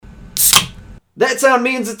That sound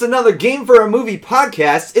means it's another Game for a Movie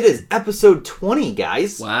podcast. It is episode 20,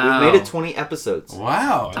 guys. Wow. We've made it 20 episodes.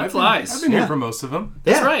 Wow. Time flies. I've been here for most of them.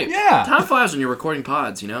 That's right. Yeah. Time flies when you're recording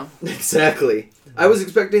pods, you know? Exactly. I was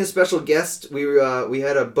expecting a special guest. We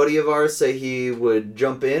had a buddy of ours say he would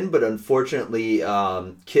jump in, but unfortunately,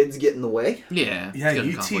 kids get in the way. Yeah. Yeah, Good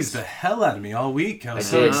you conflicts. teased the hell out of me all week. I was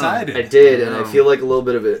so did. excited. I did, and I feel like a little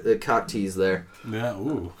bit of a cock tease there. Yeah,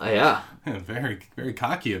 ooh. Yeah. Very, very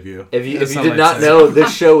cocky of you. If you That's how did I not say. know,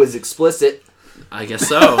 this show is explicit. I guess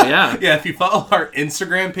so, yeah. Yeah, if you follow our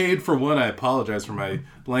Instagram page, for one, I apologize for my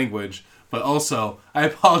language. But also, I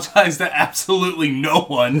apologize to absolutely no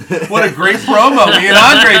one. What a great promo me and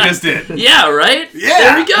Andre just did. Yeah, right? Yeah.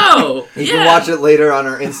 There we go. You can watch it later on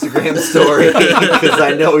our Instagram story because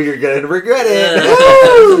I know you're going to regret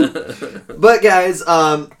it. Woo! But guys,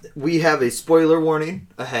 we have a spoiler warning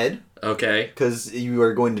ahead Okay. because you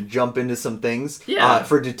are going to jump into some things. Yeah.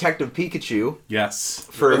 For Detective Pikachu, Yes.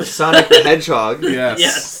 for Sonic the Hedgehog, Yes.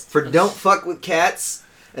 Yes. for Don't Fuck with Cats,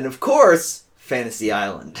 and of course, Fantasy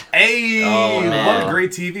Island. Hey, Oh, man. what a great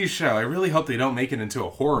TV show. I really hope they don't make it into a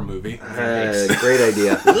horror movie. Great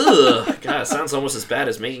idea. Ugh. God, it sounds almost as bad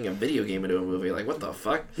as making a video game into a movie. Like, what the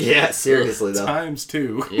fuck? Yeah, seriously though. Times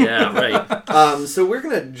two. Yeah, right. So we're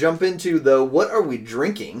going to jump into the what are we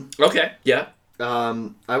drinking? Okay, yeah.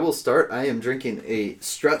 I will start. I am drinking a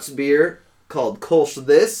Struts beer called Kolsch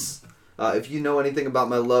This. If you know anything about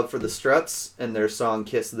my love for the Struts and their song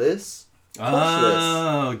Kiss This.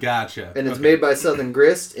 Oh, gotcha. And it's Okay. made by Southern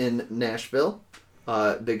Grist in Nashville.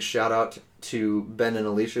 Big shout out to Ben and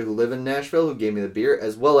Alicia who live in Nashville who gave me the beer,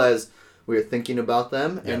 as well as we are thinking about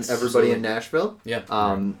them Yes, and everybody absolutely. in Nashville. Yeah.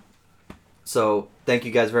 So thank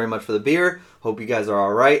you guys very much for the beer. Hope you guys are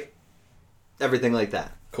all right. Everything like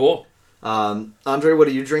that. Cool. Andre, what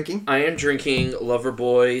are you drinking? I am drinking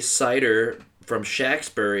Loverboy cider from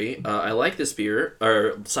Shaxbury. I like this beer,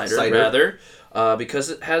 or cider. rather, because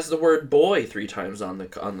it has the word "boy" 3 times on the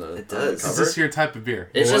It on the does. Is cover. this your type of beer?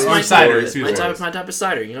 It's Or- just or my cider, cider. excuse me. My type of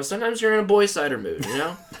cider. You know, sometimes you're in a boy cider mood. You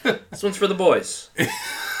know, this one's for the boys.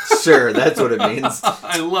 Sure, that's what it means.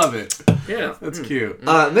 I love it. Yeah, That's cute.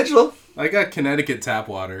 Mitchell. I got Connecticut tap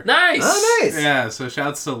water. nice. Oh, nice. Yeah, so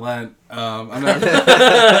shouts to Lent. I'm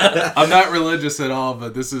not religious at all,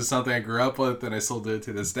 but this is something I grew up with and I still do it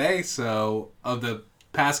to this day. So of the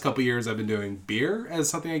past couple years, I've been doing beer as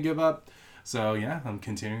something I give up. So yeah, I'm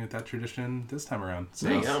continuing with that tradition this time around. So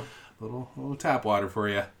There you go. little tap water for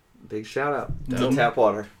you. Big shout out Dope. to Tap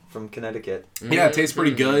Water from Connecticut. Yeah, it tastes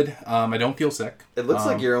pretty good. I don't feel sick. It looks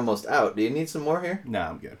like you're almost out. Do you need some more here? Nah,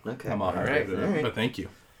 I'm good. Okay. I'm all right, all right. But thank you.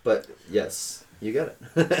 But yes, you got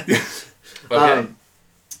it. Okay.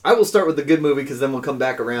 I will start with the good movie because then we'll come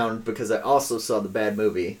back around because I also saw the bad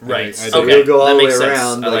movie. Right. So okay. we'll go all that the makes way sense.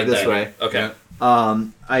 around I like this that. way. Okay. Yeah.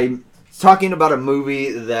 I'm talking about a movie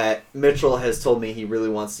that Mitchell has told me he really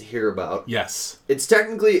wants to hear about. Yes. It's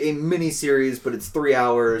technically a mini series, but it's 3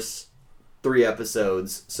 hours, 3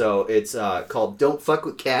 episodes. So it's called Don't Fuck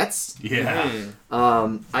with Cats. Yeah.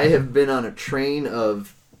 I have been on a train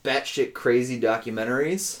of batshit crazy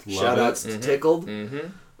documentaries. Love Shout it. outs to Tickled.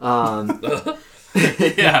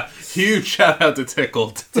 Yeah. Huge shout out to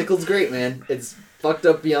Tickled. Tickled's great, man. It's fucked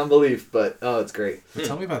up beyond belief, but it's great.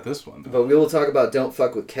 Tell me about this one. But we will talk about Don't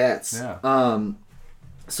Fuck with Cats. Yeah.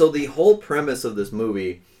 So the whole premise of this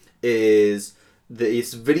movie is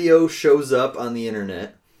this video shows up on the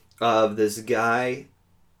internet of this guy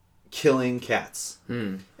killing cats.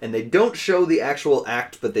 And they don't show the actual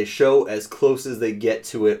act, but they show as close as they get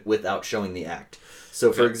to it without showing the act.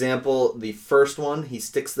 So, for example, the first one, he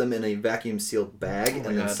sticks them in a vacuum-sealed bag and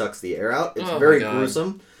then God. sucks the air out. It's Oh, very my God.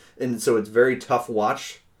 gruesome, and so it's very tough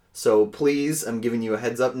watch. So please, I'm giving you a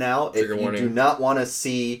heads up now. Trigger if you warning. do not want to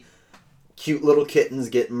see cute little kittens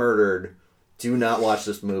get murdered, do not watch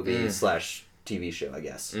this movie slash TV show, I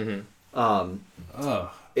guess.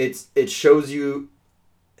 Oh. It shows you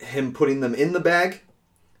him putting them in the bag.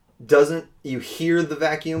 You hear the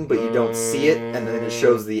vacuum, but you don't see it, and then it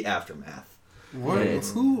shows the aftermath.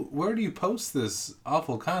 Where do you post this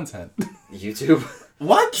awful content? YouTube.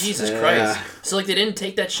 What? Jesus Yeah. Christ. So like they didn't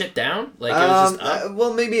take that shit down? Like it was just up?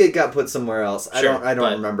 Well, maybe it got put somewhere else. Sure, I don't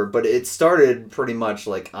but- remember, but it started pretty much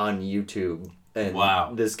like on YouTube. And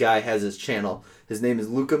Wow. this guy has his channel. His name is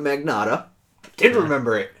Luca Magnotta. Did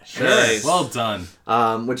remember it. Nice. Well done.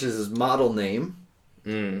 Which is his model name.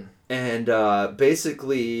 Mm. And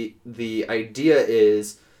basically, the idea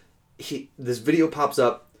is, this video pops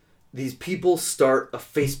up. These people start a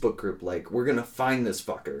Facebook group, like, we're gonna find this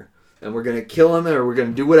fucker, and we're gonna kill him, or we're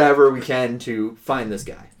gonna do whatever we can to find this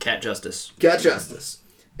guy. Cat justice. Cat justice.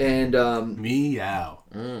 And Meow.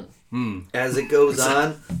 As it goes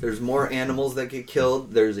on, there's more animals that get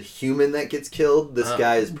killed. There's a human that gets killed. This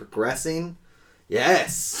guy is progressing.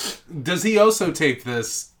 Yes. Does he also tape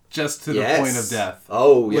this just to the point of death?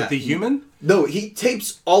 Oh, yeah. With the human? No, he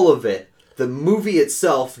tapes all of it. The movie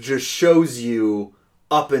itself just shows you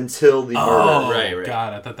up until the murder. Oh, Right.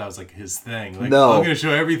 God, I thought that was like his thing. Like, No. I'm going to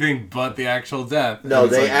show everything but the actual death. No, And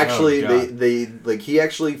it's they like, actually, oh, God. they like, he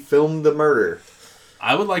actually filmed the murder.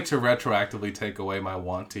 I would like to retroactively take away my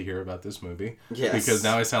want to hear about this movie. Yes. Because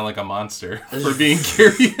now I sound like a monster for being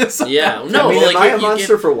curious. Yeah, no, I mean, well, am like I a you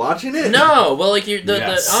monster for watching it? No, well, like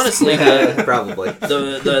Yes. honestly, Probably.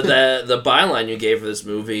 the byline you gave for this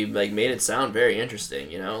movie like made it sound very interesting.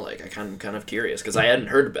 You know, like I kind of curious because I hadn't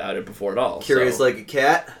heard about it before at all. Curious so. like a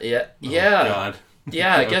cat? Yeah, Oh, yeah, God.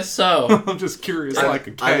 yeah. I guess so. I'm just curious like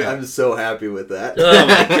a cat. I'm so happy with that. Oh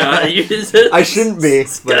my god, you just, I shouldn't be,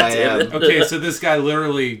 but I damn am. it. Okay, so this guy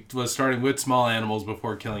literally was starting with small animals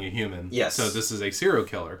before killing a human. Yes. So this is a serial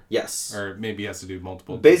killer. Yes. Or maybe he has to do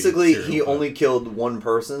multiple. Basically, serial, he but only killed one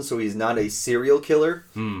person, so he's not a serial killer.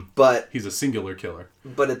 But He's a singular killer.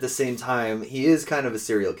 at the same time, he is kind of a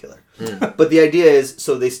serial killer. But the idea is,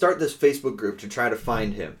 so they start this Facebook group to try to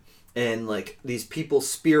find him. And, like, these people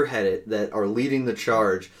spearhead it that are leading the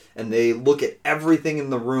charge. And they look at everything in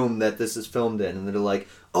the room that this is filmed in. And they're like,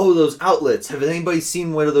 oh, those outlets. Have anybody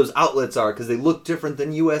seen where those outlets are? Because they look different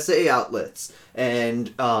than USA outlets.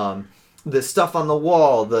 And the stuff on the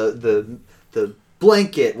wall, the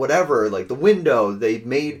blanket, whatever, like the window,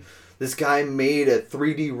 this guy made a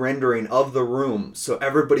 3D rendering of the room so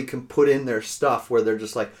everybody can put in their stuff where they're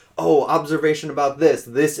just like, oh, observation about this.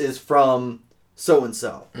 This is from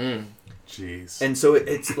so-and-so. Jeez. And so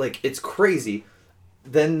it's like, it's crazy.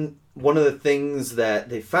 Then one of the things that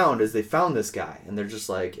they found is they found this guy. And they're just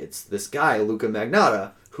like, it's this guy, Luca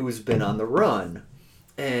Magnotta, who's been on the run.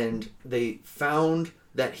 And they found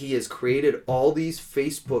that he has created all these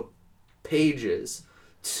Facebook pages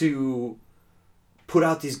to put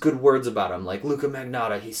out these good words about him, like Luca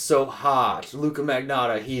Magnotta, he's so hot. Luca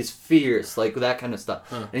Magnotta, he's fierce, like that kind of stuff.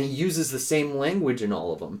 And he uses the same language in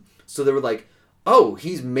all of them. So they were like, oh,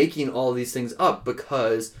 he's making all these things up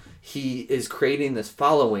because he is creating this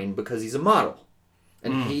following because he's a model.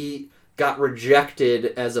 And he got rejected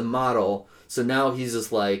as a model, so now he's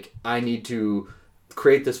just like, I need to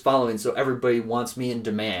create this following so everybody wants me in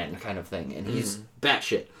demand kind of thing. And he's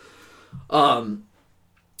batshit.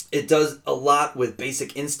 It does a lot with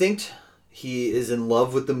Basic Instinct. He is in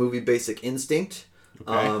love with the movie Basic Instinct.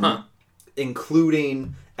 Okay.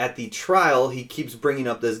 Including at the trial, he keeps bringing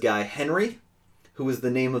up this guy, Henry, who is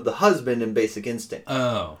the name of the husband in Basic Instinct.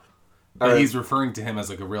 Oh. But he's referring to him as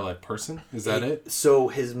like a real life person? Is that it? So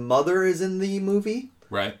his mother is in the movie.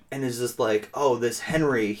 Right. And is just like, oh, this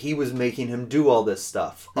Henry, he was making him do all this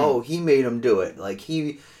stuff. Oh, he made him do it. Like,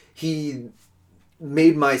 he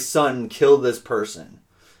made my son kill this person.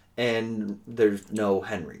 And there's no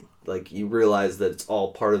Henry. Like, you realize that it's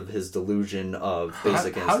all part of his delusion of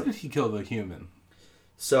Basic Instinct. How did he kill the human?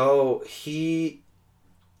 So, he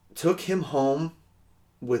took him home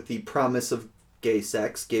with the promise of gay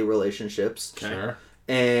sex, gay relationships. Sure.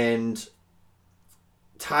 And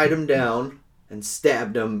tied him down and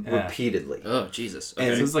stabbed him repeatedly. Oh, Jesus. And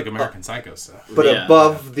Okay. This is like American Psycho stuff. But Yeah.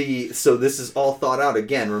 above so this is all thought out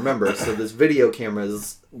again, remember. So this video camera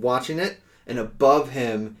is watching it, and above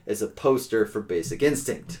him is a poster for Basic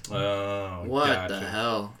Instinct. Oh, What gotcha. the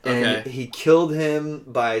hell? And Okay. he killed him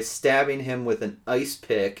by stabbing him with an ice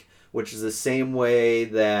pick, which is the same way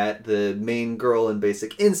that the main girl in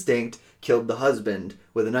Basic Instinct killed the husband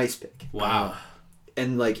with an ice pick. Wow.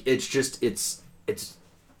 And like, it's just, it's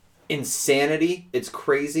insanity. It's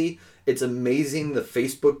crazy. It's amazing, the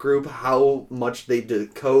Facebook group, how much they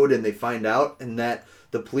decode and they find out, and that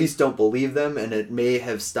the police don't believe them, and it may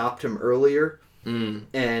have stopped him earlier.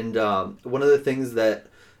 And one of the things that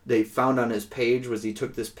they found on his page was he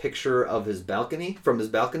took this picture of his balcony,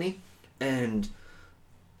 and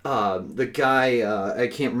the guy, I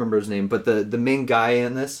can't remember his name, but the main guy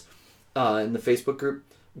in this, in the Facebook group,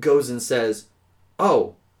 goes and says,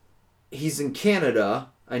 oh, he's in Canada,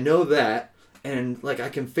 I know that, and like I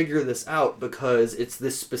can figure this out because it's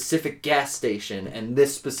this specific gas station and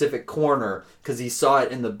this specific corner, because he saw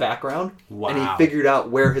it in the background. Wow. And he figured out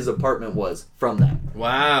where his apartment was from that.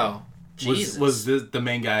 Wow. Jesus. Was the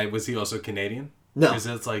main guy, was he also Canadian? No. Because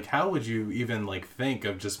it's like, how would you even like think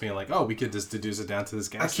of just being like, oh, we could just deduce it down to this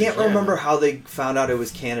gas I can't station? remember how they found out it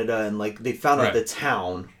was Canada, and like they found out Right. the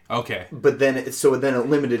town. Okay. But then it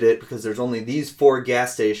limited it because there's only these 4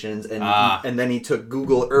 gas stations, and then he took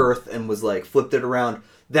Google Earth and was like flipped it around.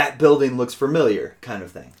 That building looks familiar, kind of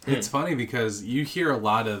thing. It's funny because you hear a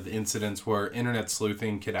lot of incidents where internet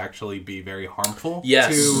sleuthing could actually be very harmful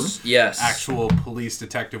to actual police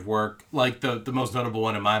detective work. Like the most notable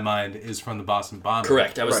one in my mind is from the Boston bombing.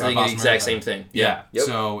 Correct. I was thinking the exact same thing. Yeah. Yep.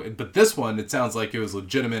 So, but this one, it sounds like it was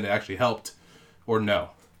legitimate. It actually helped, or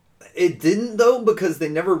no? It didn't, though, because they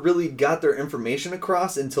never really got their information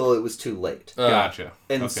across until it was too late. Gotcha.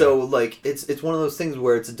 And so, like, it's one of those things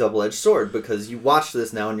where it's a double-edged sword, because you watch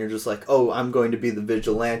this now and you're just like, oh, I'm going to be the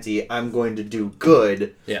vigilante, I'm going to do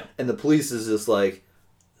good. Yeah. And the police is just like,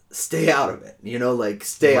 stay out of it. You know, like,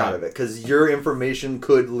 stay out of it, because your information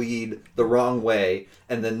could lead the wrong way,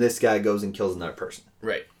 and then this guy goes and kills another person.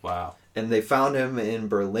 Right. Wow. And they found him in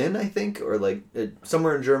Berlin, I think, or like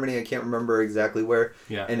somewhere in Germany. I can't remember exactly where.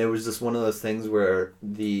 Yeah. And it was just one of those things where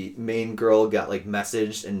the main girl got like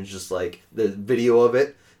messaged, and just like the video of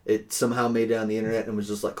it, it somehow made it on the internet and was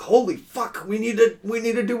just like, holy fuck, we need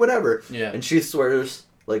to do whatever. Yeah. And she swears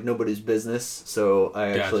like nobody's business. So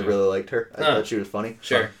I actually really liked her. I thought she was funny.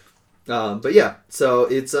 Sure. But yeah, so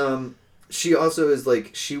it's she also is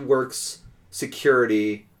like, she works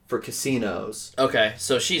security for casinos. Okay,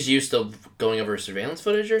 so she's used to going over surveillance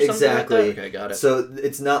footage or something Exactly. like that? Okay, got it. So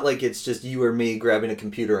it's not like it's just you or me grabbing a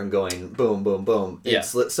computer and going boom, boom, boom.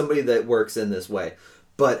 It's somebody that works in this way.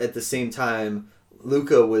 But at the same time,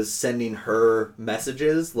 Luca was sending her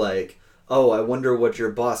messages like, oh, I wonder what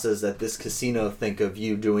your bosses at this casino think of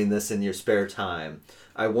you doing this in your spare time.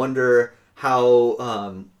 I wonder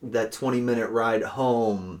how that 20-minute ride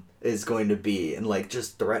home is going to be. And like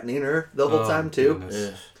just threatening her the whole time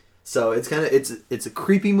too. So it's kind of it's a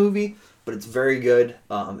creepy movie, but it's very good.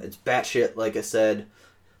 It's batshit, like I said.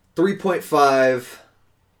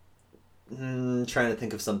 3.5. Trying to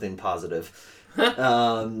think of something positive.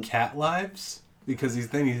 Cat lives? Because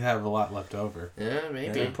then you have a lot left over. Yeah,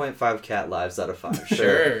 maybe. 3.5 cat lives out of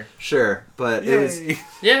 5. Sure. But Yay. it was...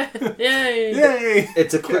 Yeah, yay! Yay!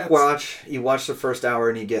 It's a quick watch. You watch the first hour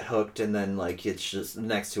and you get hooked, and then like it's just the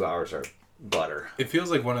next 2 hours are butter. It feels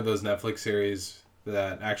like one of those Netflix series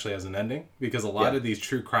that actually has an ending, because a lot of these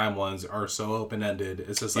true crime ones are so open-ended.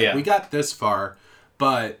 It's just like, we got this far,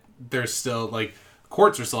 but there's still, like,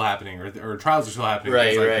 courts are still happening, or trials are still happening.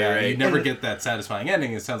 Right. You never get that satisfying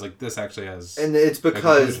ending. It sounds like this actually has... And it's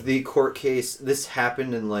because the court case, this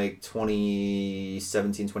happened in, like,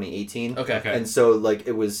 2017, 2018. Okay. And so, like,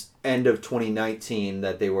 it was end of 2019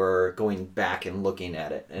 that they were going back and looking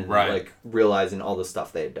at it, and, like, realizing all the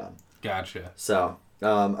stuff they had done. Gotcha. So...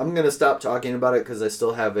 I'm going to stop talking about it because I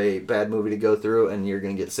still have a bad movie to go through, and you're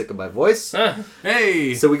going to get sick of my voice.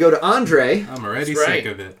 Hey! So we go to Andre. I'm already sick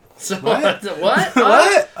of it. So what?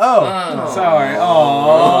 What? Oh, sorry.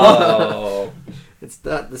 Oh. It's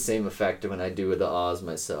not the same effect when I do the Oz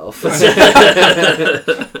myself. So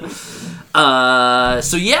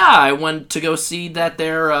yeah, I went to go see that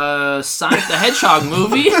their Sonic the Hedgehog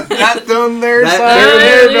movie. That done there,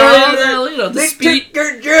 the speed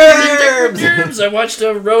germs. I watched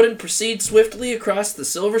a rodent proceed swiftly across the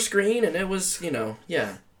silver screen, and it was, it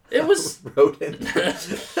was rodent.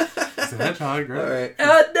 It's a hedgehog, right? All right.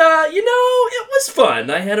 And it was fun.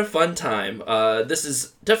 I had a fun time. This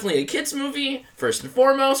is definitely a kids movie first and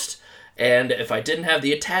foremost. And if I didn't have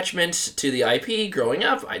the attachment to the IP growing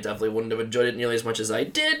up, I definitely wouldn't have enjoyed it nearly as much as I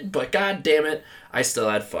did, but god damn it, I still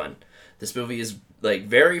had fun. This movie is, like,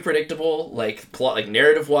 very predictable, like, plot, like,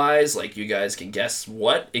 narrative-wise, like, you guys can guess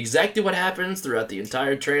exactly what happens throughout the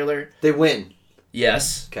entire trailer. They win.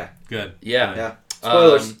 Yes. Okay. Good. Yeah. Yeah.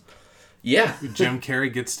 Spoilers. Yeah. Jim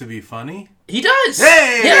Carrey gets to be funny? He does!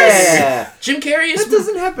 Hey! Yes! Yeah. Jim Carrey is... That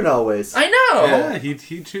doesn't happen always. I know! Yeah, he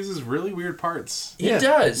chooses really weird parts. He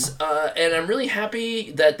does. And I'm really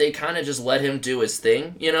happy that they kind of just let him do his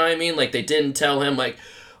thing. You know what I mean? Like, they didn't tell him, like,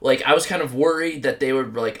 I was kind of worried that they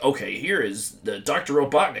would be like, okay, here is the Dr.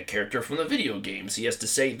 Robotnik character from the video games. He has to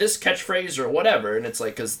say this catchphrase or whatever. And it's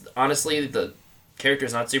like, because honestly, the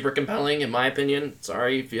character's not super compelling, in my opinion.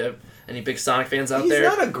 Sorry if you have any big Sonic fans out there.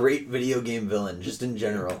 He's not a great video game villain, just in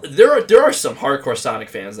general. There are some hardcore Sonic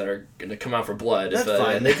fans that are going to come out for blood. That's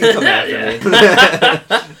fine. They can come after me.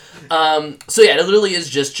 So yeah, it literally is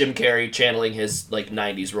just Jim Carrey channeling his, like,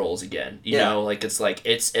 90s roles again. You know, like, it's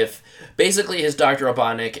if basically his Dr.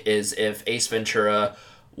 Robotnik is if Ace Ventura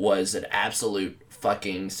was an absolute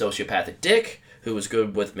fucking sociopathic dick who was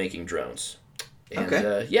good with making drones.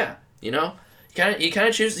 And, he kind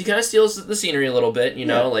of steals the scenery a little bit,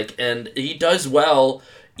 like, and he does well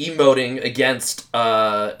emoting against,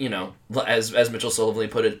 as Mitchell Sullivan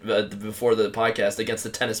put it before the podcast, against the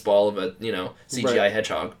tennis ball of a, CGI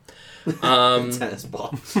hedgehog. Tennis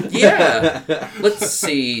ball. Yeah. Let's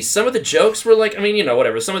see. Some of the jokes were like, I mean,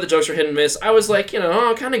 whatever. Some of the jokes were hit and miss. I was like,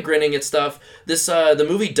 kind of grinning at stuff. This the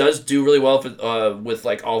movie does do really well with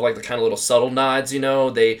like all like the kind of little subtle nods.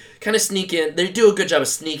 They kind of sneak in. They do a good job of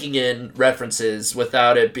sneaking in references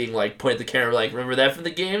without it being like point at the camera like, remember that from the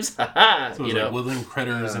games? Haha. So like woodland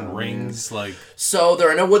critters and rings, like. So there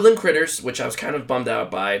are no woodland critters, which I was kind of bummed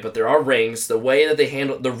out by, but there are rings. The way that they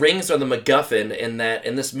handle the rings are the MacGuffin in that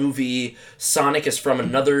in this movie, Sonic is from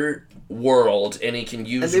another world and he can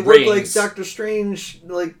use and they rings. work like Doctor Strange,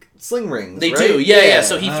 like sling rings. They right? do, yeah.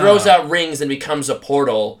 So he throws out rings and becomes a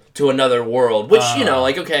portal to another world, which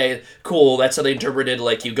like okay, cool. That's how they interpreted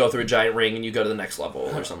like you go through a giant ring and you go to the next level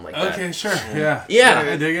or something like that. Okay, sure, yeah,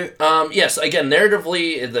 I dig it. Yes, again,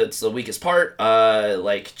 narratively, that's the weakest part.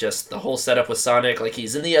 Like just the whole setup with Sonic, like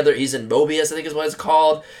he's in Mobius, I think is what it's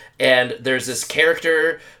called. And there's this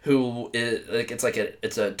character who is like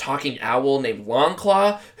it's a talking owl named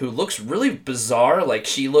Longclaw who looks really bizarre. Like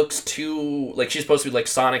she looks too like she's supposed to be like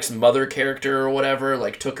Sonic's mother character or whatever.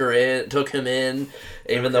 Like took him in,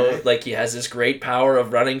 even though like he has this great power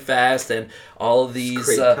of running fast and all of these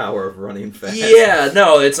great power of running fast. Yeah,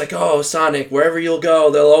 no, it's like Sonic, wherever you'll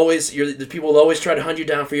go, the people will always try to hunt you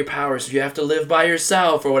down for your powers. So you have to live by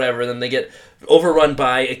yourself or whatever. And then they get overrun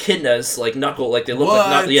by echidnas like Knuckle, like they look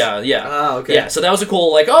like Knuckle. Yeah. Oh, okay. Yeah, so that was a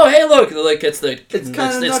cool like, oh hey look, like it's the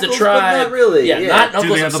Knuckles, tribe. but not really. Yeah, not Knuckles Do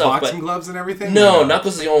they have himself, the boxing gloves and everything? No,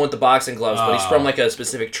 Knuckles is the one with the boxing gloves, but he's from like a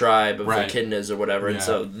specific tribe of echidnas or whatever, and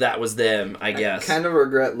so that was them, I guess. I kind of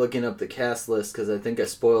regret looking up the cast list because I think I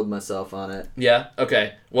spoiled myself on it. Yeah.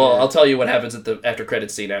 Okay. Well, I'll tell you what happens at the after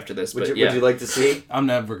credits scene after this. Would you like to see? I'm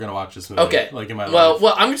never gonna watch this movie. Okay. Like in my life.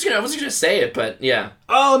 Well, I wasn't gonna say it, but yeah.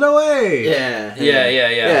 Oh no way! Yeah.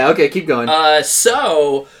 Yeah. Okay, keep going.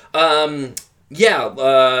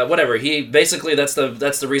 Whatever. He basically that's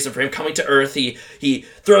the reason for him coming to Earth. He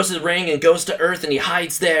throws his ring and goes to Earth and he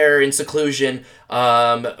hides there in seclusion,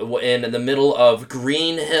 in the middle of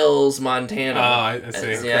Green Hills, Montana. Oh, I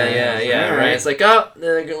see. Yeah. Right. It's like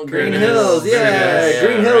Green Hills. Yeah,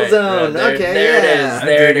 Green Hill Zone. There, Okay,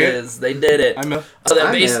 there it is. They did it.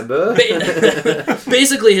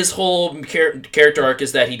 Basically, his whole character arc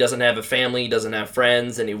is that he doesn't have a family, he doesn't have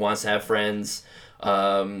friends, and he wants to have friends.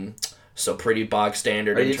 So pretty bog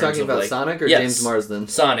standard. Are you talking about Sonic or James Marsden?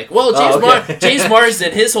 Sonic. Well, James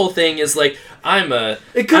Marsden, his whole thing is like,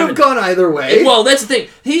 It could have gone either way. Well, that's the thing.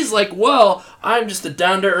 He's like, well, I'm just a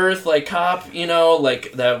down to earth like cop,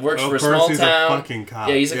 like that works for a small he's town. A fucking cop.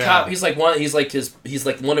 Yeah, he's a cop. He's like one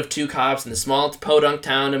of two cops in the small podunk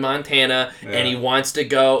town in Montana, and he wants to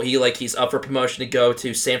go. He's up for promotion to go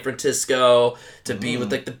to San Francisco to be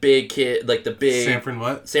with like the big kid, like the big San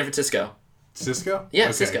Francisco. Cisco? Yeah,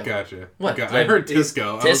 okay, Cisco. Gotcha. What? I heard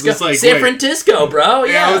Tisco. I was Tisco? just like, San Francisco, bro.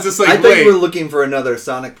 Yeah. I was just like, I thought you were looking for another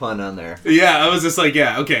Sonic pun on there. Yeah, I was just like,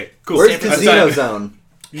 yeah, okay, cool. Where's Casino Zone?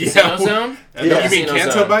 Casino Zone? You mean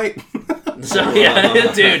Canto Bite? So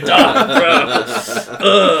yeah, dude, dog, bro.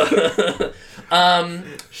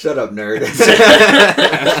 Shut up, nerd.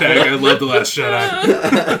 I love the last shut up.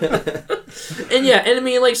 And I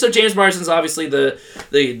mean, like, so James Marsden's obviously the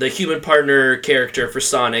human partner character for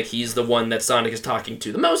Sonic. He's the one that Sonic is talking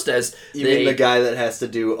to the most as. You mean the guy that has to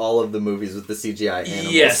do all of the movies with the CGI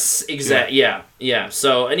animals? Yes, exactly. Yeah.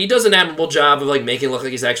 So, and he does an admirable job of like making it look like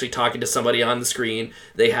he's actually talking to somebody on the screen.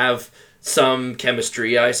 They have some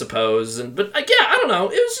chemistry, I suppose. But I don't know.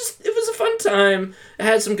 It was a fun time. It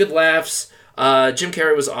had some good laughs. Jim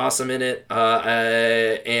Carrey was awesome in it,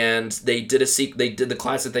 and they did the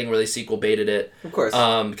classic thing where they sequel baited it. Of course.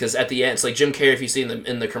 Because at the end, it's like Jim Carrey. If you see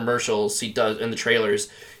in the commercials, he does in the trailers.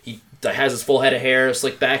 He has his full head of hair,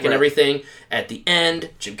 slicked back, and everything. At the end,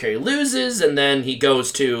 Jim Carrey loses, and then he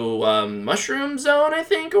goes to Mushroom Zone, I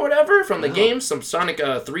think, or whatever, from the game, some Sonic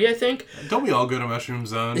 3, I think. Don't we all go to Mushroom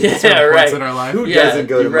Zone? Yeah, right. In our life? Who doesn't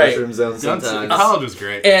go to Mushroom Zone sometimes? College was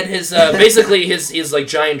great. And his basically his like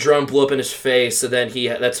giant drum blew up in his face, so then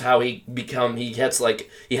that's how he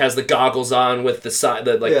has the goggles on with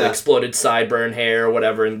the exploded sideburn hair or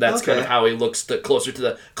whatever, and that's kind of how he looks closer to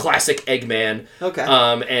the classic Eggman. Okay.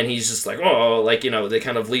 And he's just like, they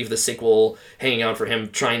kind of leave the sequel hanging out for him,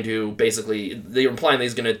 trying to basically, they're implying that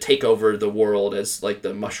he's going to take over the world as like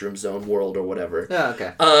the Mushroom Zone world or whatever. Yeah,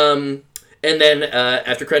 okay. And then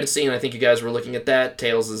after credit scene, I think you guys were looking at that.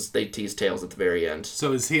 They tease Tails at the very end.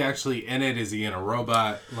 So is he actually in it? Is he in a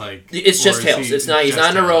robot? Like it's just Tails. He's not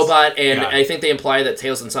in a robot, and I think they imply that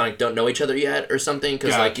Tails and Sonic don't know each other yet or something.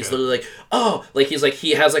 Because he's literally like,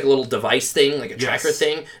 he has like a little device thing, like a tracker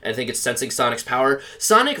thing. And I think it's sensing Sonic's power.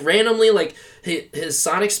 Sonic randomly his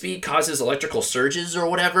sonic speed causes electrical surges or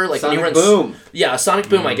whatever. Like when he Sonic runs, boom. Yeah, a sonic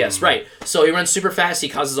boom, I guess. Right. So he runs super fast. He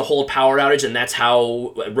causes a whole power outage, and that's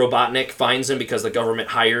how Robotnik finds him because the government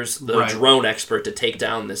hires the drone expert to take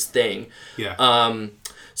down this thing. Yeah.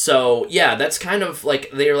 So yeah, that's kind of like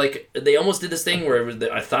they almost did this thing where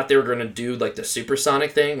I thought they were going to do like the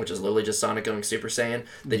supersonic thing, which is literally just Sonic going Super Saiyan.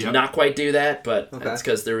 They did not quite do that, but that's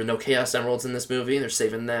because there were no Chaos Emeralds in this movie, and they're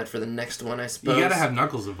saving that for the next one, I suppose. You gotta have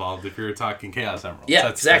Knuckles involved if you're talking Chaos Emeralds. Yeah,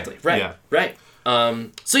 that's exactly. Right.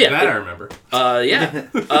 So yeah, that I remember.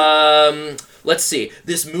 Let's see.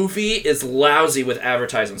 This movie is lousy with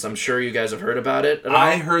advertisements. I'm sure you guys have heard about it.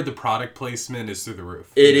 I heard the product placement is through the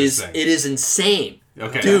roof. It is insane.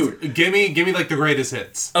 Okay, dude, give me like the greatest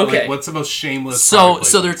hits. Okay, like, what's the most shameless? So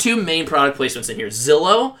there are two main product placements in here: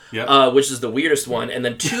 Zillow, which is the weirdest one, and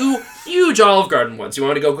then two huge Olive Garden ones. You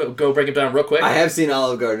want to go break it down real quick? I have seen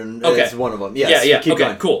Olive Garden. Okay, it's one of them. Yes. Yeah. Keep okay,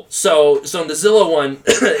 going. Cool. So in the Zillow one,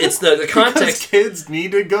 it's the context. Because kids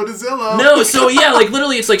need to go to Zillow. No, so yeah, like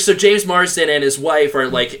literally, it's like so James Marsden and his wife are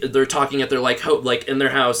like they're talking at their like in their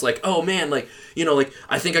house, like, oh man, like. You know, like,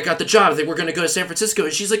 I think I got the job. I think we're going to go to San Francisco.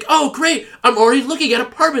 And she's like, oh, great. I'm already looking at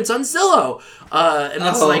apartments on Zillow. And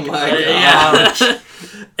it's yeah.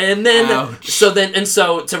 And then,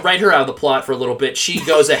 so to write her out of the plot for a little bit, she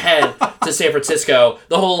goes ahead to San Francisco.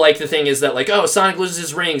 The whole, like, the thing is that, like, oh, Sonic loses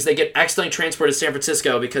his rings. They get accidentally transported to San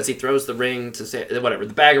Francisco because he throws the ring to, whatever,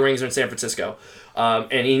 the bag of rings are in San Francisco.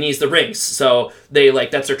 And he needs the rings. So they,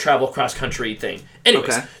 like, that's their travel cross-country thing.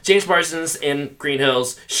 Anyways, James Marsden's in Green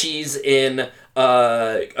Hills. She's in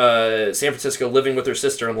San Francisco living with her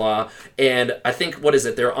sister-in-law, and I think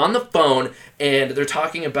they're on the phone and they're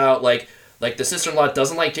talking about like the sister-in-law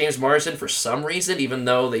doesn't like James Marsden for some reason, even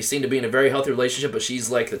though they seem to be in a very healthy relationship, but she's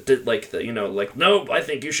no, I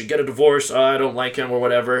think you should get a divorce, I don't like him or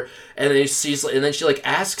whatever. And then she like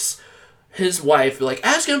asks his wife, like,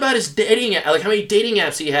 ask him about his dating, like how many dating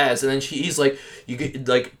apps he has, and then he's like,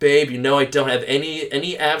 babe, I don't have any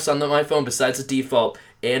apps on my phone besides the default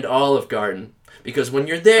and Olive Garden. Because when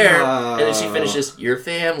you're there, and then she finishes, your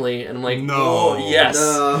family, and I'm like, no, oh, yes.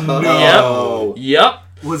 No. Yep.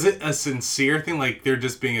 Was it a sincere thing, like they're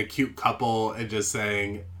just being a cute couple and just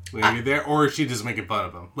saying, when you're there, or is she just making fun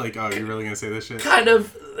of him? Like, oh, you're really going to say this shit? Kind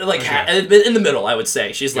of, like, in the middle, I would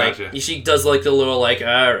say. She's gotcha. Like, she does like the little, like,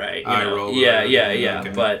 all right, roll yeah, okay.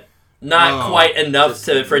 but not quite enough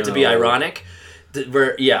for it to be ironic.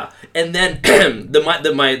 And then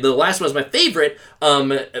the last one was my favorite.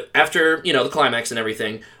 After the climax and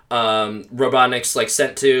everything, Robotnik's like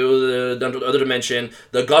sent to the other dimension.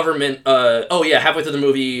 The government. Halfway through the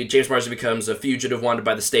movie, James Marsden becomes a fugitive wanted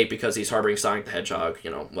by the state because he's harboring Sonic the Hedgehog.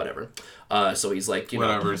 Whatever. So he's like,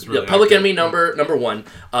 really public enemy number one.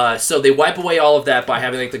 So they wipe away all of that by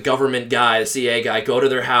having like the government guy, the CIA guy, go to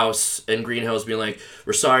their house in Green Hills, being like,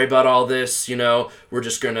 "We're sorry about all this. We're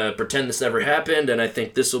just gonna pretend this never happened, and I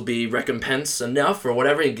think this will be recompense enough or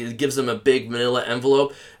whatever." He gives them a big Manila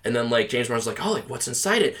envelope, and then like James Marsden's like, "Oh, like what's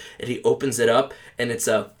inside it?" And he opens it up, and it's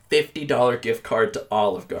a $50 gift card to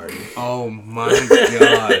Olive Garden. Oh my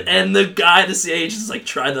god. And the guy, the CIA agent, is like,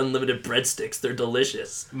 try the unlimited breadsticks. They're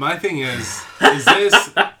delicious. My thing is this,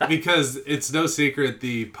 because it's no secret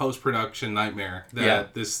the post-production nightmare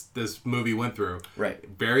that this movie went through. Right.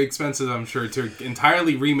 Very expensive, I'm sure, to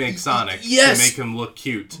entirely remake Sonic to make him look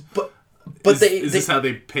cute. But is this how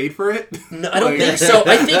they paid for it? No, I don't think so.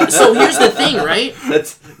 I think so. Here's the thing, right?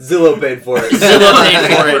 That's Zillow paid for it. Zillow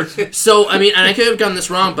paid for it. So I mean, and I could have gotten this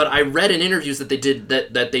wrong, but I read in interviews that they did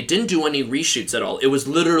that they didn't do any reshoots at all. It was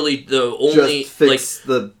literally the only just fix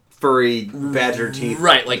the furry badger teeth.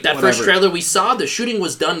 Right, like that first trailer we saw, the shooting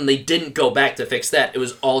was done, and they didn't go back to fix that. It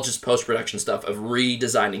was all just post-production stuff of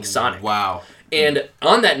redesigning Sonic. Wow. And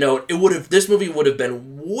on that note, this movie would have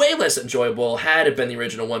been way less enjoyable had it been the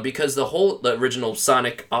original one, because the original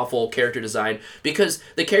Sonic awful character design, because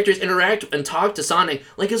the characters interact and talk to Sonic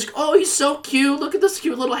like it's like, oh, he's so cute, look at this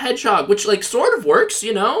cute little hedgehog, which like sort of works,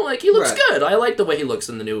 like he looks good. I like the way he looks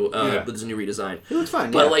in the new with his new redesign. He looks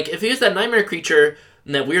fine. But like if he was that nightmare creature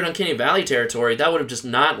in that weird Uncanny Valley territory, that would have just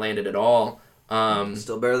not landed at all.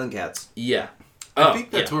 Still better than cats. Yeah. I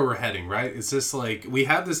think that's where we're heading, right? It's just like, we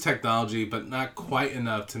have this technology, but not quite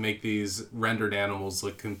enough to make these rendered animals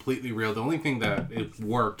look completely real. The only thing that it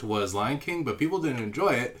worked was Lion King, but people didn't enjoy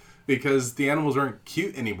it because the animals weren't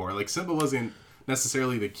cute anymore. Like, Simba wasn't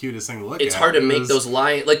necessarily the cutest thing to look at. It's hard to make those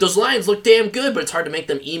lions... Like, those lions look damn good, but it's hard to make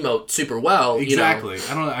them emote super well. Exactly.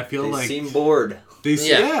 I don't know. I feel like... They seem bored.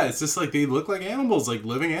 It's just like they look like animals, like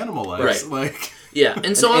living animal lives. Right. Like... Yeah,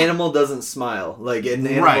 and so... An animal doesn't smile. Like, an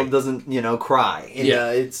animal doesn't, cry. And,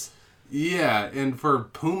 it's... Yeah, and for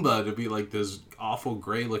Pumbaa to be like this awful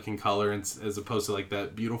gray looking color as opposed to like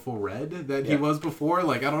that beautiful red that he was before.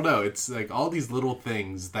 Like, I don't know. It's like all these little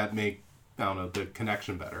things that make, I don't know, the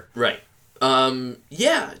connection better. Right.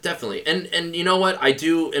 Yeah, definitely. And you know what? I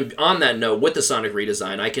do, and on that note, with the Sonic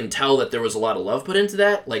redesign, I can tell that there was a lot of love put into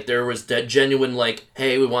that. Like, there was that genuine, like,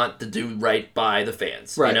 hey, we want to do right by the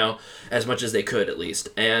fans, right. You know? As much as they could, at least.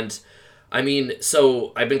 And, I mean,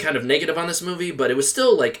 so I've been kind of negative on this movie, but it was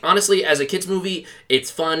still, like, honestly, as a kid's movie, it's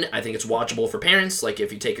fun. I think it's watchable for parents. Like,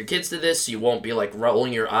 if you take your kids to this, you won't be, like,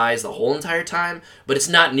 rolling your eyes the whole entire time. But it's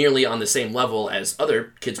not nearly on the same level as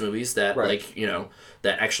other kids' movies that, like, you know,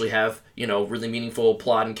 that actually have, you know, really meaningful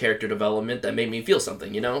plot and character development that made me feel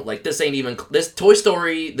something, you know? Like, this ain't even... This Toy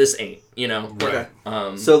Story, this ain't, you know? Okay.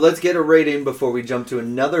 So let's get a rating before we jump to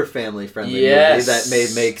another family-friendly movie that may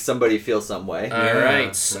make somebody feel some way. All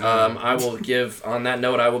right. I will give... On that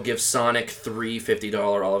note, I will give Sonic 3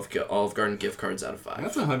 $50 Olive Garden gift cards out of 5.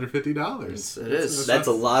 That's $150. It is. That's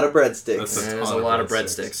a lot of breadsticks. That is a lot of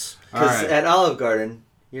breadsticks. Because at Olive Garden,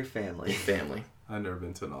 you're family. Family. I've never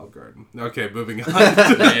been to an Olive Garden. Okay, moving on.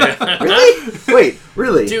 Really? Wait,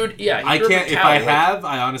 really? Dude, yeah. I can't. If I have,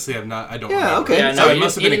 I honestly have not. I don't. Yeah, remember. okay. Yeah, So no, I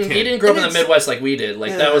must have been a kid. he didn't grow up in the Midwest like we did.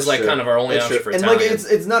 Like, that was, like, kind of our only option for and Italian. like,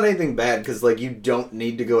 it's not anything bad, because, like, you don't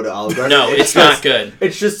need to go to Olive Garden. No, it's not good.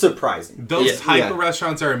 It's just surprising. Those type of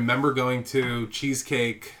restaurants I remember going to,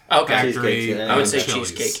 Cheesecake Factory. Yeah. I would say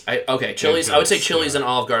Chili's. Cheesecake. Chili's. I would say Chili's and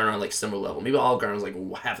Olive Garden are on, like, similar level. Maybe Olive Garden was, like,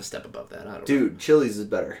 half a step above that. I don't know. Dude, Chili's is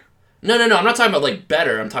better. No. I'm not talking about, like,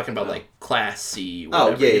 better. I'm talking about, like, classy.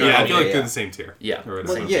 Whatever. yeah, You know Yeah, what I I feel mean? like they're the same tier. Yeah. Or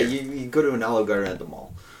Well, yeah, you go to an Olive Garden at the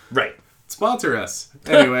mall. Right. Sponsor us.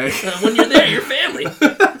 Anyway. When you're there, you're family.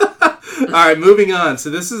 All right, moving on. So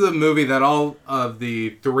this is a movie that all of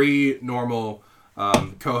the three normal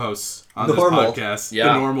co-hosts on this podcast,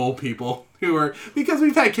 the normal people who are, because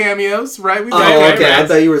we've had cameos, right? We've had okay. I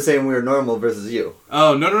thought you were saying we were normal versus you.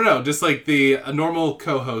 Oh, no. Just like the normal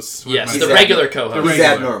co-hosts. Yes, the regular co-host. He's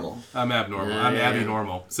abnormal. I'm abnormal. I'm Abby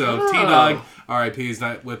Normal. So T-Dog, R.I.P. is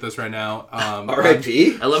not with us right now.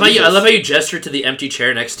 R.I.P. I love how you gestured to the empty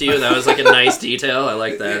chair next to you. That was like a nice detail. I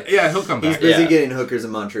like that. Yeah, he'll come back. He's busy getting hookers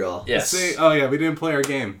in Montreal. Yes. We didn't play our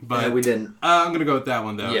game, but we didn't. I'm gonna go with that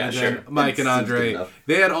one though. Yeah, and sure. then Mike and Andre,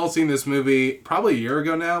 they had all seen this movie probably a year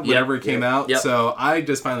ago now, whenever it came out. Yep. So I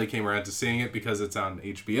just finally came around to seeing it because it's on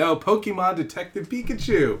HBO. Pokemon Detective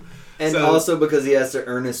Pikachu. And also because he has to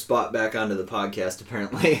earn his spot back onto the podcast,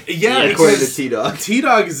 apparently. Yeah, according to T-Dog.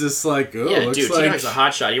 T-Dog is just like, dude, T-Dog's a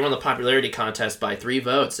hotshot. He won the popularity contest by 3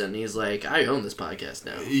 votes, and he's like, I own this podcast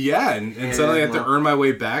now. Yeah, and suddenly I have to earn my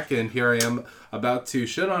way back, and here I am about to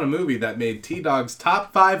shit on a movie that made T-Dog's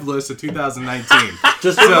top 5 list of 2019.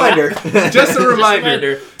 Just a reminder. Just a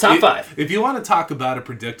reminder. Top 5. If you want to talk about a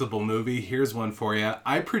predictable movie, here's one for you.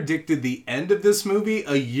 I predicted the end of this movie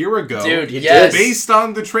a year ago. Dude, yes. Based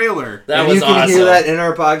on the trailer. That and was you can awesome. hear that in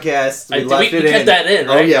our podcast. We kept that in,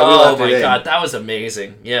 right? Oh, yeah, we left it in. God, that was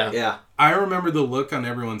amazing. Yeah. Yeah. I remember the look on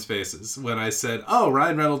everyone's faces when I said,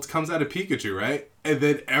 Ryan Reynolds comes out of Pikachu, right? And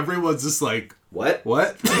then everyone's just like, What? Do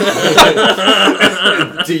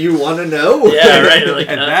you want to know? Yeah, right. Like,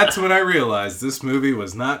 and that's when I realized this movie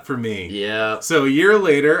was not for me. Yeah. So a year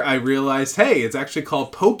later, I realized, hey, it's actually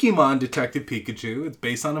called Pokemon Detective Pikachu. It's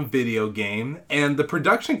based on a video game. And the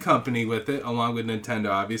production company with it, along with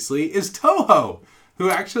Nintendo, obviously, is Toho, who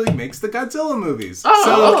actually makes the Godzilla movies.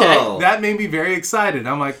 Okay. That made me very excited.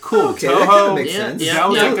 I'm like, cool, okay, Toho. That kind of makes sense. Yeah, that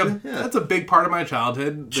was that's a big part of my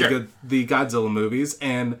childhood, Sure. the Godzilla movies.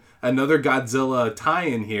 And another Godzilla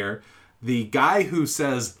tie-in here, the guy who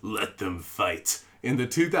says, let them fight, in the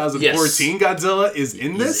 2014 Godzilla is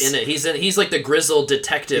in this. He's in it. He's like the grizzled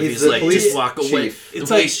detective. He's the like, police just walk away. chief. The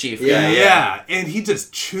police chief. Yeah. And he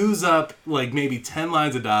just chews up like maybe 10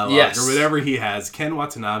 lines of dialogue or whatever he has. Ken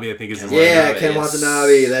Watanabe, I think is his name. Yeah, Ken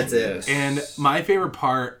Watanabe, that's it. And my favorite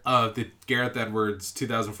part of the Gareth Edwards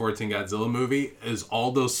 2014 Godzilla movie is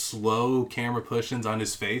all those slow camera push-ins on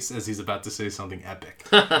his face as he's about to say something epic.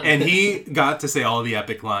 And he got to say all the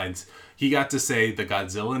epic lines. He got to say the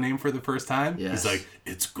Godzilla name for the first time. Yes. He's like,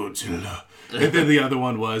 it's Godzilla. And then the other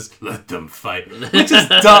one was, let them fight. Which is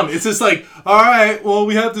dumb. It's just like, all right, well,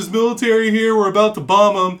 we have this military here. We're about to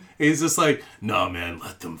bomb them. And he's just like, no, man,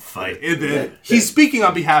 let them fight. And then he's speaking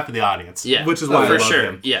on behalf of the audience. Yeah. Which is why I love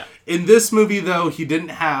him. Yeah. In this movie, though, he didn't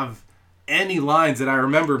have any lines that I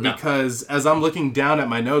remember because as I'm looking down at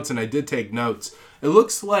my notes, and I did take notes, it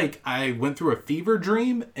looks like I went through a fever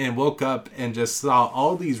dream and woke up and just saw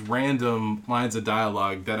all these random lines of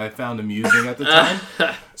dialogue that I found amusing at the time.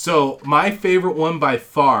 So my favorite one by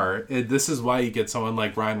far, this is why you get someone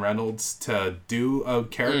like Ryan Reynolds to do a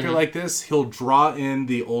character like this. He'll draw in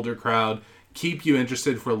the older crowd, keep you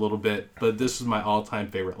interested for a little bit, but this was my all-time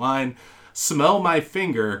favorite line. Smell my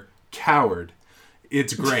finger, coward.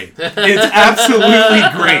 It's great. It's absolutely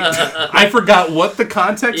great. I forgot what the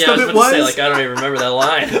context of it was. Say, like, I don't even remember that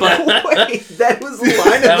line. But Wait, that was a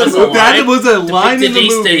line That in was the a movie. line? That was a line in the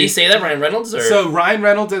movie. Did he say that, Ryan Reynolds? Or? So Ryan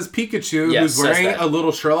Reynolds as Pikachu, Yes, who's says wearing that. a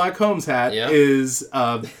little Sherlock Holmes hat, Yeah. is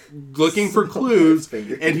looking for clues,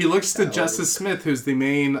 finger. and he looks to Justice Smith, who's the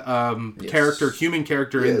main human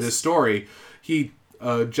character in Yes. this story. He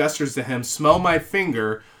gestures to him, "Smell my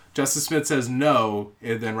finger." Justice Smith says no,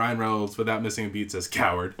 and then Ryan Reynolds, without missing a beat, says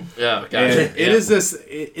 "coward." Yeah, gotcha. And Yeah. it is this.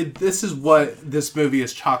 This is what this movie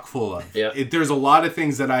is chock full of. Yeah. There's a lot of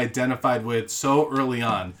things that I identified with so early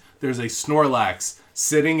on. There's a Snorlax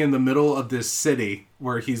sitting in the middle of this city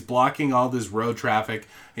where he's blocking all this road traffic,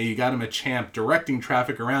 and you got him a champ directing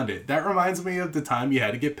traffic around it. That reminds me of the time you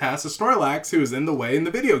had to get past a Snorlax who was in the way in the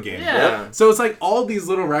video game. Yeah. So it's like all these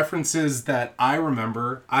little references that I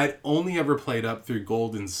remember. I'd only ever played up through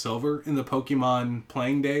Gold and Silver in the Pokemon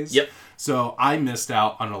playing days. Yep. So I missed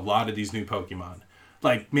out on a lot of these new Pokemon.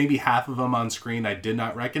 Like maybe half of them on screen I did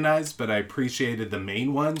not recognize, but I appreciated the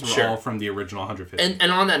main ones were Sure. all from the original 150.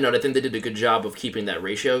 And on that note, I think they did a good job of keeping that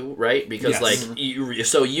ratio, right? Because, Yes. like,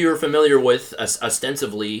 so you're familiar with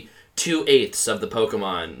ostensibly 2/8 of the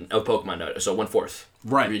Pokemon, so 1/4.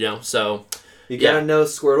 Right. You know, so... You gotta know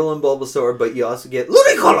Squirtle and Bulbasaur, but you also get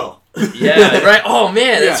Ludicolo! Yeah, right. Oh,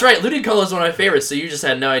 man, that's Yeah. right. Ludicolo is one of my favorites, so you just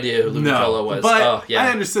had no idea who Ludicolo was. But oh, yeah.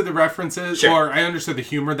 I understood the references, Sure. or I understood the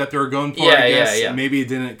humor that they were going for, Yeah, I yeah, guess. yeah. Maybe it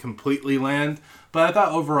didn't completely land. But I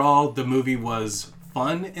thought overall the movie was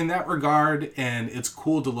fun in that regard, and it's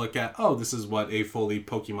cool to look at, oh, this is what a fully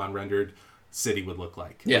Pokemon rendered city would look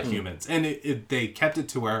like Yeah. with humans. And they kept it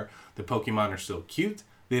to where the Pokemon are still cute.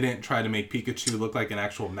 They didn't try to make Pikachu look like an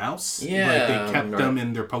actual mouse. Yeah, Like they kept right. them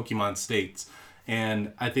in their Pokemon states.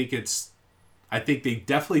 And I think they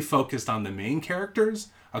definitely focused on the main characters.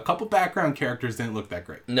 A couple background characters didn't look that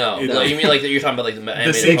great. No, It- like, you mean like that you're talking about like the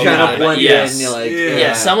animated They They kinda kind Pokemon, of but blend yes. in, you're like, Yeah.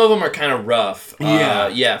 Yeah, some of them are kind of rough. Yeah.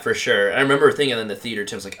 Yeah, for sure. I remember thinking in the theater,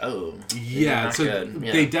 Tim's like, oh, Yeah, not so good.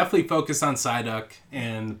 Yeah. they definitely focused on Psyduck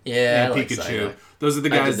and, Yeah, and I like Pikachu. Psyduck. Those are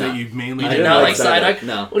the I guys did that not. you mainly You I did didn't not like like Psyduck, Psyduck?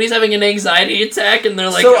 no. When he's having an anxiety attack and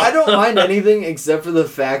they're like... So I don't mind anything except for the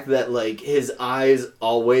fact that like his eyes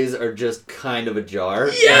always are just kind of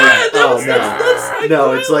ajar. Yeah, Like,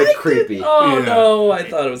 no, it's like creepy. Oh, Yeah. no, I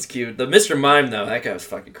thought it was cute. The Mr. Mime, though, that guy was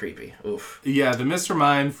fucking creepy. Oof. Yeah, the Mr.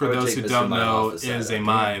 Mime, I for would those take who Mr. don't Mime know, off the is side, a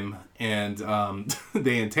mime. And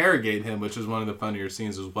they interrogate him, which is one of the funnier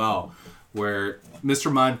scenes as well, where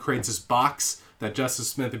Mr. Mime creates this box that Justice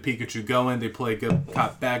Smith and Pikachu go in. They play good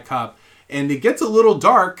cop, bad cop. And it gets a little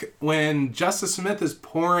dark when Justice Smith is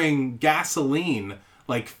pouring gasoline,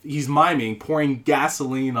 like he's miming, pouring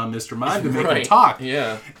gasoline on Mr. Mime to make him talk.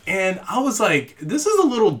 Yeah. And I was like, this is a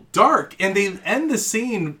little dark. And they end the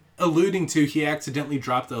scene alluding to he accidentally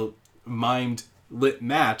dropped a mimed lit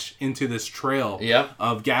match into this trail Yep.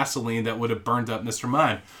 of gasoline that would have burned up Mr.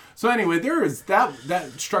 Mime. So anyway, there is that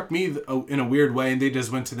struck me in a weird way, and they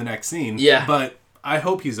just went to the next scene. Yeah. But I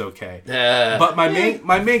hope he's okay. But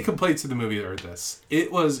my main complaints to the movie are this.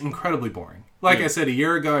 It was incredibly boring. Like I said, a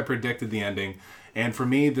year ago I predicted the ending. And for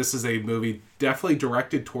me, this is a movie definitely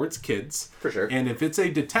directed towards kids. For sure. And if it's a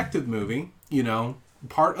detective movie, you know,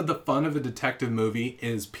 part of the fun of a detective movie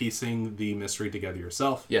is piecing the mystery together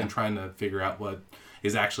yourself and trying to figure out what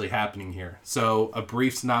is actually happening here. So a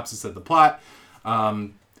brief synopsis of the plot.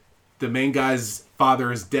 The main guy's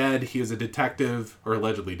father is dead. He is a detective, or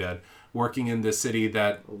allegedly dead, working in this city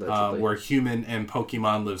that where human and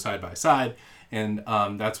Pokemon live side by side. And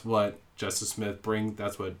that's what Justice Smith brings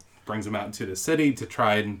him out into the city to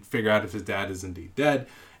try and figure out if his dad is indeed dead.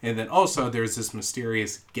 And then also there's this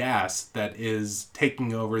mysterious gas that is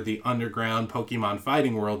taking over the underground Pokemon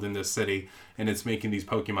fighting world in this city, and it's making these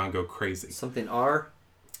Pokemon go crazy. Something R.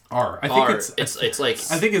 I think it's like...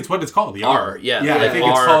 I think it's what it's called, the R, R. yeah. Yeah, Like I think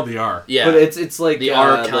R. it's called the R. Yeah. But it's like the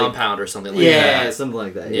R like- compound or something like yeah, that. something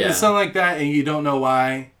like that. Yeah. It's something like that, and you don't know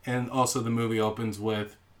why. And also the movie opens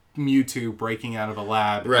with Mewtwo breaking out of a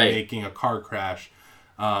lab Right. and making a car crash.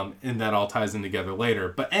 And that all ties in together later.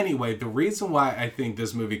 But anyway, the reason why I think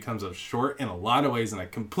this movie comes up short in a lot of ways, and I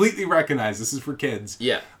completely recognize this is for kids,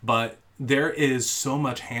 but there is so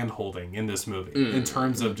much hand-holding in this movie in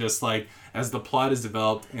terms of just like, as the plot is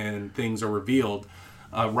developed and things are revealed,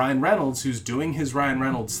 Ryan Reynolds, who's doing his Ryan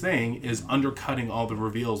Reynolds thing, is undercutting all the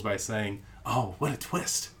reveals by saying, oh, what a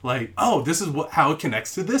twist. Like, oh, this is how it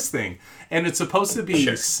connects to this thing. And it's supposed to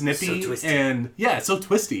be snippy and, it's so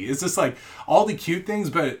twisty. It's just like all the cute things,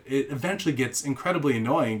 but it eventually gets incredibly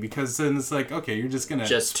annoying because then it's like, okay, you're just going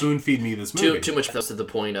to spoon feed me this movie. Too much close to the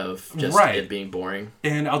point of just it being boring.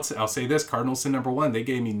 And I'll say this, Cardinal Sin number 1, they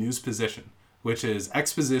gave me news position, which is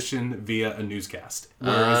exposition via a newscast.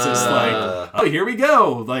 Where it's just like, oh, here we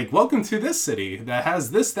go. Like, welcome to this city that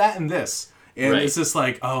has this, that, and this. And it's just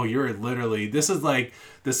like, oh, you're literally, this is like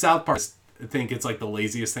the South Park. I think it's like the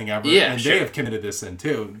laziest thing ever. Yeah, and they have committed this in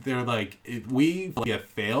too. They're like, if we have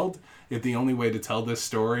failed, if the only way to tell this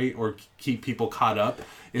story or keep people caught up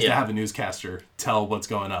is to have a newscaster tell what's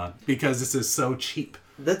going on, because this is so cheap.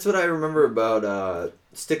 That's what I remember about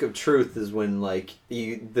Stick of Truth, is when like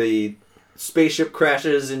the spaceship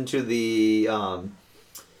crashes into the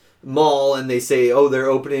mall and they say, oh, they're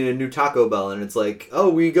opening a new Taco Bell, and it's like, oh,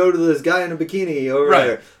 we go to this guy in a bikini over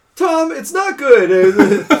there. Tom, it's not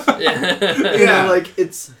good. Like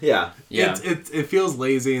it's it feels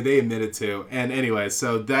lazy, and they admit it too. And anyway,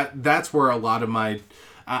 so that's where a lot of my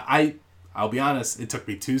I'll be honest, it took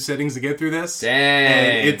me 2 sittings to get through this.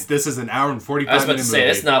 Dang. And this is an hour and 45 minute movie. I was about to say,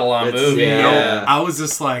 it's not a long movie. Yeah. I was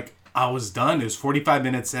just like, I was done. It was 45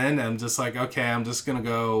 minutes in, and I'm just like, okay, I'm just going to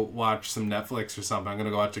go watch some Netflix or something. I'm going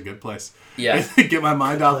to go watch A Good Place. Yeah. Get my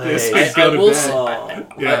mind off this. I will say,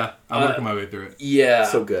 I'm working my way through it. Yeah.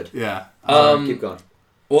 So good. Yeah. Keep going.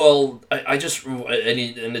 Well, I just,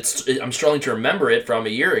 I'm struggling to remember it from a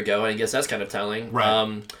year ago, and I guess that's kind of telling.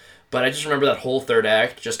 Right. But I just remember that whole third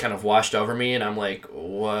act just kind of washed over me, and I'm like,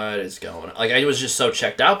 what is going on? Like, I was just so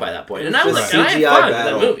checked out by that point. And I was like, and I had fun with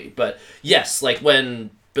that movie. But yes, like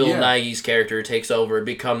when Bill Nighy's character takes over,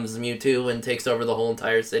 becomes Mewtwo, and takes over the whole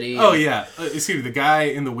entire city. Oh, yeah. Excuse me, the guy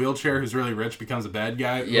in the wheelchair who's really rich becomes a bad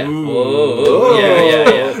guy. Yeah. Ooh.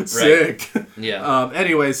 Yeah. Right. Sick. Yeah.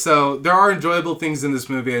 Anyway, so there are enjoyable things in this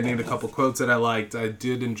movie. I named a couple quotes that I liked. I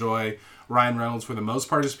did enjoy Ryan Reynolds for the most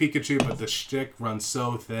part as Pikachu, but the shtick runs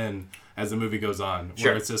so thin as the movie goes on,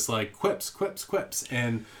 where it's just like quips.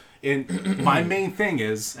 And my main thing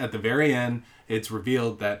is, at the very end, it's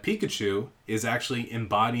revealed that Pikachu is actually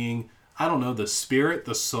embodying, I don't know, the spirit,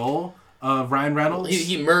 the soul of Ryan Reynolds.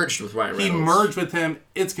 He merged with Ryan Reynolds. He merged with him.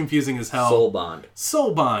 It's confusing as hell.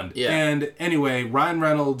 Soul bond. Yeah. And anyway, Ryan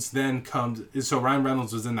Reynolds then comes... So Ryan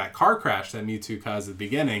Reynolds was in that car crash that Mewtwo caused at the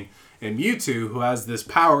beginning. And Mewtwo, who has this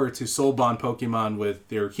power to soul bond Pokemon with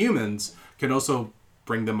their humans, can also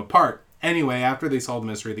bring them apart. Anyway, after they solve the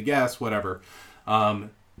mystery of the gas, whatever,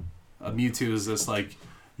 Mewtwo is just like,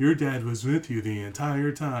 your dad was with you the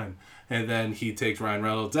entire time. And then he takes Ryan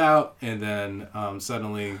Reynolds out, and then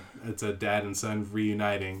suddenly it's a dad and son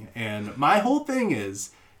reuniting. And my whole thing is,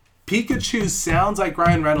 Pikachu sounds like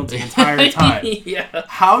Ryan Reynolds the entire time. Yeah.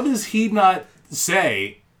 How does he not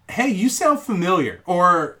say, hey, you sound familiar?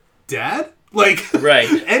 Or, Dad? Like,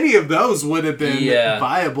 any of those would have been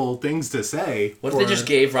viable things to say. What if they just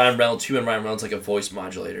gave Ryan Reynolds like a voice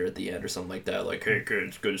modulator at the end or something like that? Like, hey, kid,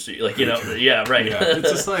 it's good to see you. Like, yeah, right. Yeah, it's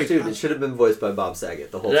just like... Dude, it should have been voiced by Bob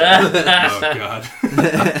Saget the whole time. Oh,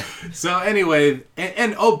 God. So, anyway,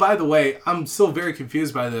 and oh, by the way, I'm still very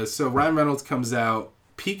confused by this. So, Ryan Reynolds comes out.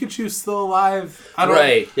 Pikachu's still alive?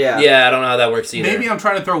 Yeah, I don't know how that works either. Maybe I'm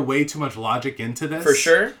trying to throw way too much logic into this. For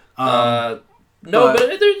sure. No, but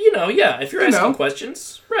if you're asking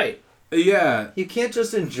questions, right. Yeah. You can't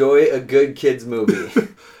just enjoy a good kids movie.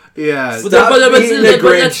 Yeah. But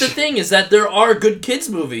that's the thing, is that there are good kids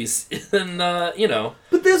movies. And,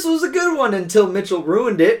 But this was a good one until Mitchell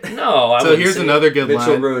ruined it. No, So here's another good line.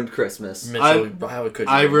 Mitchell ruined Christmas.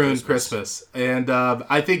 I ruined Christmas. And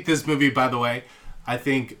I think this movie, by the way,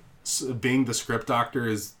 being the script doctor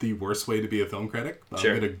is the worst way to be a film critic. I'm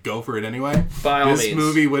going to go for it anyway. By all means. This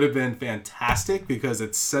movie would have been fantastic because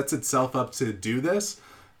it sets itself up to do this,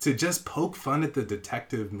 to just poke fun at the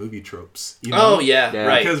detective movie tropes. You know? Oh, yeah,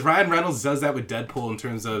 right. Because Ryan Reynolds does that with Deadpool in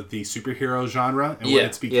terms of the superhero genre and what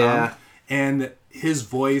it's become. Yeah. And his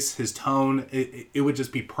voice, his tone, it would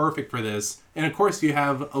just be perfect for this. And of course, you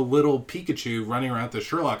have a little Pikachu running around with the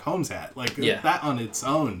Sherlock Holmes hat. Like, that on its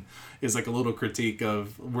own is like a little critique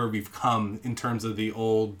of where we've come in terms of the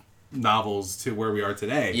old novels to where we are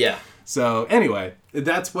today. Yeah. So anyway,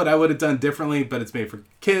 that's what I would have done differently, but it's made for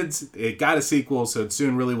kids. It got a sequel, so it's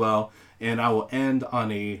doing really well. And I will end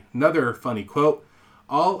on another funny quote.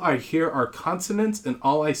 All I hear are consonants and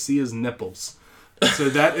all I see is nipples. So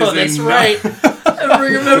that is that's right. I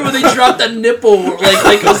remember when they dropped that nipple.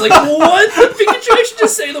 Like I was like, what? Pikachu actually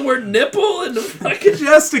just say the word nipple and fucking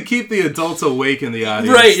just to keep the adults awake in the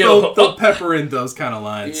audience. Right. They'll pepper in those kind of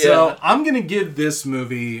lines. Yeah. So I'm gonna give this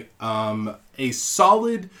movie a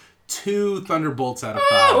solid 2 Thunderbolts out of 5.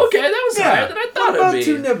 Oh, okay, that was higher than I thought About it'd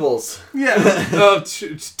 2 be. nibbles. Yeah,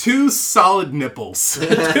 2 solid nipples.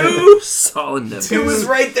 2 solid nipples. It was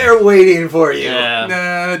right there waiting for you. Yeah.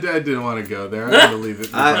 Nah, I didn't want to go there. I'm going to leave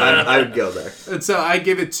it. I would go there. And so I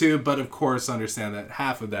give it 2, but of course understand that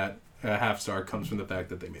half of that half star comes from the fact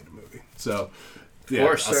that they made a movie. So, yeah,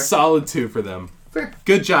 course, a sir. solid 2 for them. Fair.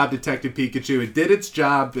 Good job, Detective Pikachu. It did its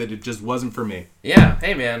job, but it just wasn't for me. Yeah,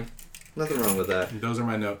 hey man. Nothing wrong with that. Those are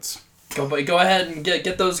my notes. Go ahead and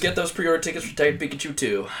get those pre-order tickets for Detective Pikachu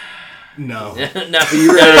 2. No. No. Be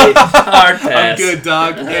ready. Hard pass. I'm good,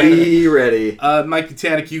 dog. Be ready. Mike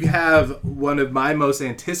Titanic, you have one of my most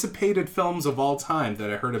anticipated films of all time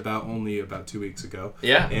that I heard about only about 2 weeks ago.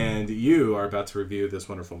 Yeah. And you are about to review this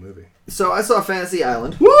wonderful movie. So I saw Fantasy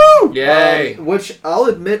Island. Woo! Yay. Which I'll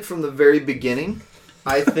admit from the very beginning,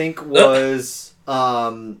 I think was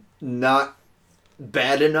not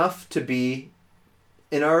bad enough to be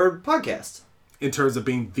in our podcast. In terms of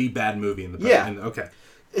being the bad movie in the Yeah. Okay.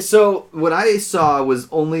 So what I saw was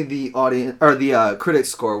only the audience or the critic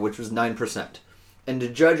score, which was 9%. And to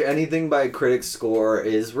judge anything by a critic score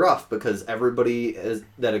is rough because everybody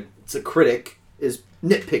it's a critic is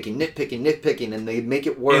nitpicking, and they make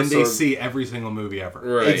it worse. And they see every single movie ever.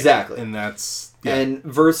 Right. Exactly. And that's... Yeah. And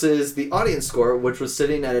versus the audience score, which was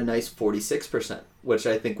sitting at a nice 46%, which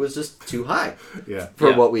I think was just too high yeah. for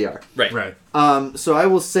Yeah. what we are. Right. Right. So I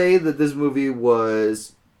will say that this movie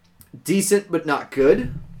was decent but not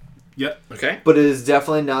good, Yep. Okay. but it is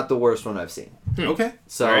definitely not the worst one I've seen. Okay.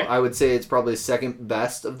 So Alright. I would say it's probably second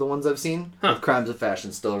best of the ones I've seen, Huh. with Crimes of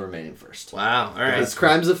Fashion still remaining first. Wow. All right. Because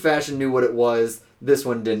Crimes of Fashion knew what it was, this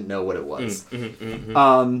one didn't know what it was.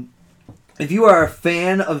 Mm-hmm. If you are a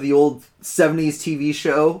fan of the old 70s TV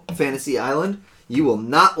show, Fantasy Island, you will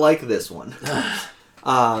not like this one.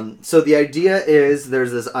 So the idea is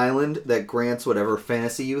there's this island that grants whatever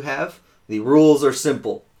fantasy you have. The rules are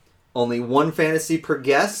simple. Only one fantasy per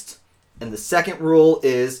guest. And the second rule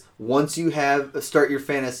is once you start your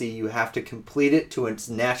fantasy, you have to complete it to its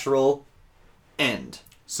natural end.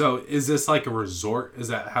 So is this like a resort? Is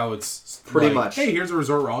that how it's... Pretty like, much. Hey, here's a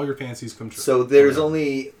resort where all your fantasies come true. So there's Whatever.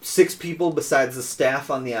 only 6 people besides the staff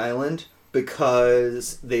on the island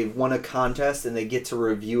because they've won a contest and they get to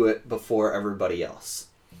review it before everybody else.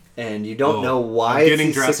 And you don't know why I'm it's getting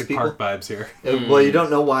these 6 Jurassic people. Park vibes here. Well, you don't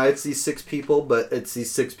know why it's these 6 people, but it's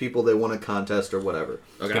these 6 people that won a contest or whatever.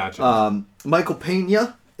 Okay. Gotcha. Michael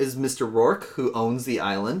Pena is Mr. Rourke, who owns the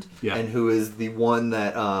island, Yeah. and who is the one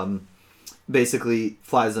that basically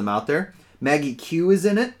flies them out there. Maggie Q is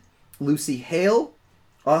in it. Lucy Hale,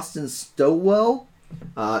 Austin Stowell,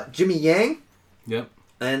 Jimmy Yang, Yep.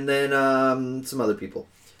 and then some other people.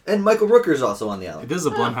 And Michael Rooker's also on the island. This is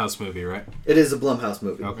a Blumhouse movie, right? It is a Blumhouse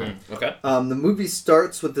movie. Okay. Okay. The movie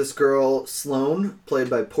starts with this girl, Sloane, played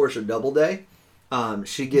by Portia Doubleday.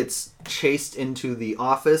 She gets chased into the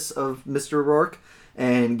office of Mr. Rourke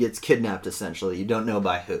and gets kidnapped, essentially. You don't know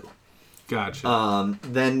by who. Gotcha.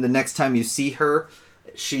 Then the next time you see her,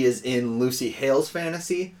 she is in Lucy Hale's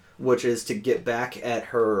fantasy, which is to get back at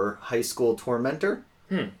her high school tormentor.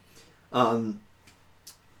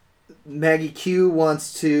 Maggie Q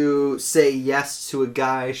wants to say yes to a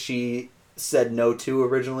guy she said no to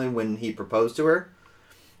originally when he proposed to her.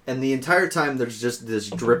 And the entire time there's just this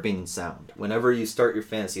dripping sound. Whenever you start your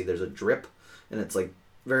fantasy, there's a drip, and it's like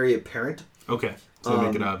very apparent. Okay. So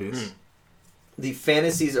make it obvious. The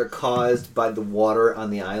fantasies are caused by the water on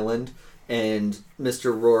the island, and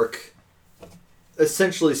Mr. Rourke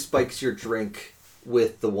essentially spikes your drink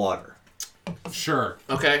with the water. Sure.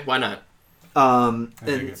 Okay. Why not? And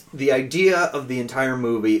dig it. the idea of the entire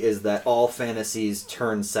movie is that all fantasies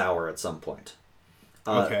turn sour at some point.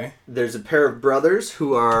 Okay. There's a pair of brothers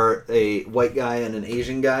who are a white guy and an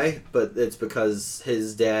Asian guy, but it's because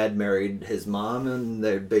his dad married his mom, and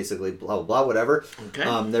they're basically blah, blah, blah, whatever.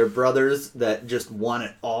 Okay. They're brothers that just want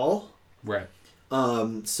it all. Right.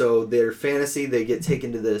 So their fantasy, they get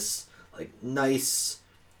taken to this like nice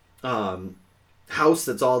house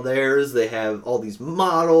that's all theirs. They have all these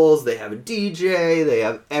models, they have a DJ, they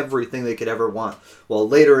have everything they could ever want. Well,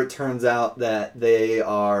 later it turns out that they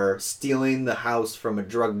are stealing the house from a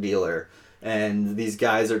drug dealer, and these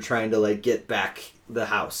guys are trying to like get back the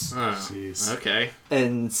house. Oh, Jeez. okay.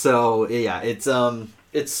 And so yeah,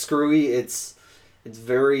 it's screwy. It's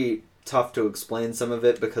very tough to explain some of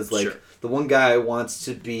it because like Sure. the one guy wants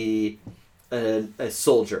to be a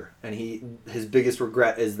soldier, and his biggest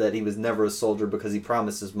regret is that he was never a soldier because he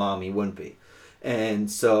promised his mom he wouldn't be,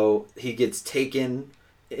 and so he gets taken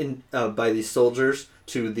in by these soldiers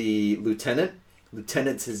to the lieutenant.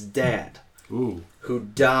 Lieutenant's his dad, Ooh. who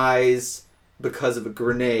dies because of a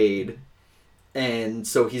grenade And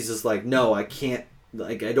so he's just like, no, I can't,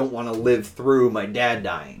 like, I don't want to live through my dad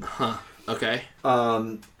dying. Huh. Okay.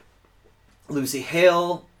 Lucy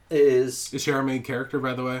Hale is she our main character,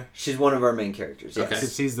 by the way? she's one of our main characters. Yes. Okay.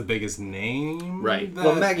 She's the biggest name, Right.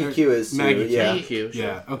 Well, Maggie Q is too, Maggie Q. yeah. Huge.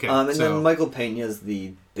 Yeah. Okay. And so, then Michael Pena is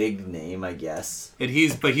the big name, I guess. and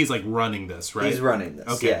he's like running this, right? He's running this.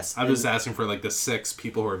 Okay. Yes. I'm just asking for like the 6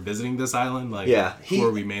 people who are visiting this island. Like, Yeah, who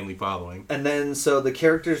are we mainly following? And then, so the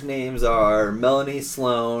characters' names are Melanie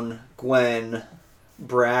Sloan, Gwen,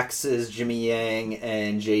 Brax is Jimmy Yang,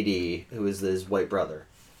 and JD, who is his white brother.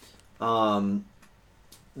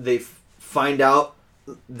 They find out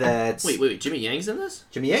that... Wait. Jimmy Yang's in this?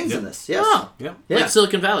 Jimmy Yang's in this, yes. Oh. Yep. Yeah. Like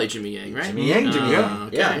Silicon Valley Jimmy Yang, right? Jimmy Yang, Jimmy Yang.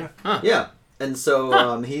 Okay. Yeah. Huh. Yeah. And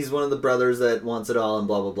so he's one of the brothers that wants it all and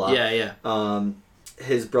blah, blah, blah. Yeah.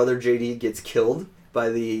 His brother JD gets killed by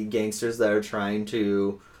the gangsters that are trying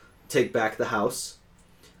to take back the house.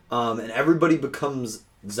 And everybody becomes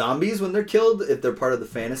zombies when they're killed if they're part of the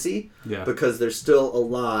fantasy. Yeah. Because they're still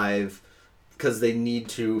alive because they need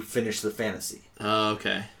to finish the fantasy. Oh,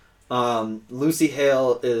 okay. Lucy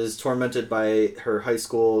Hale is tormented by her high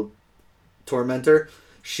school tormentor.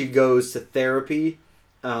 She goes to therapy,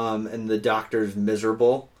 and the doctor's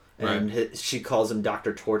miserable, and she calls him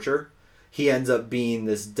Dr. Torture. He ends up being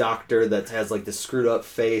this doctor that has like this screwed up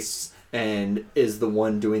face and is the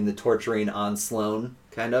one doing the torturing on Sloane,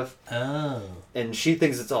 kind of. Oh. And she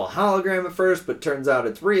thinks it's all hologram at first, but turns out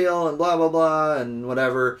it's real and blah, blah, blah, and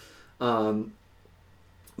whatever.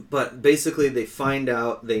 But basically they find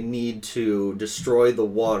out they need to destroy the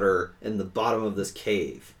water in the bottom of this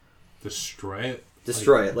cave. Destroy it?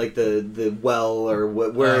 Destroy it, like the well or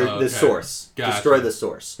where Oh, okay. the source. Gotcha. Destroy the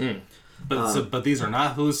source. But these are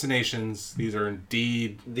not hallucinations. These are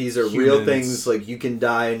indeed These are real humans. things, like you can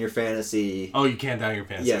die in your fantasy. Oh, you can't die in your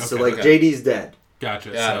fantasy. Yeah, Okay. so like okay. JD's dead. Gotcha.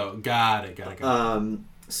 Got Got it.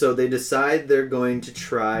 So they decide they're going to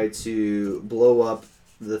try to blow up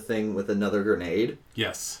the thing with another grenade.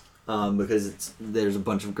 Yes. Because there's a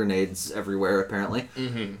bunch of grenades everywhere apparently.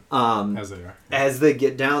 Mm-hmm. As they are. As they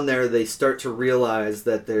get down there, they start to realize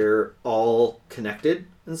that they're all connected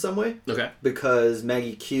in some way. Okay. Because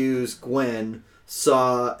Maggie Q's Gwen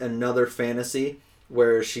saw another fantasy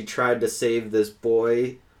where she tried to save this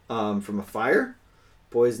boy from a fire.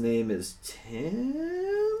 Boy's name is Taylor?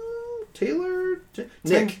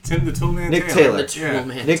 Nick. Tim the Toolman Nick Taylor. Taylor.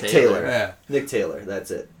 The Toolman Nick Taylor. Yeah. Nick Taylor,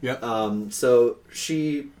 that's it. Yep. So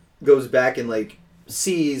she goes back and like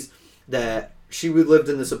sees that she lived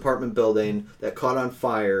in this apartment building that caught on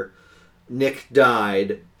fire. Nick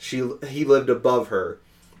died. He lived above her.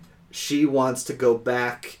 She wants to go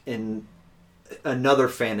back in another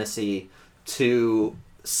fantasy to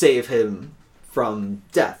save him from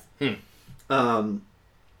death.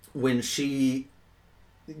 When she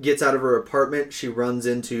gets out of her apartment, she runs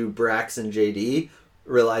into Brax and JD,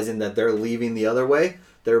 realizing that they're leaving the other way.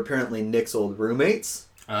 They're apparently Nick's old roommates.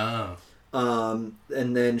 Oh. And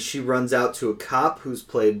then she runs out to a cop who's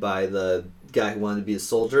played by the guy who wanted to be a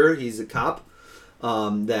soldier. He's a cop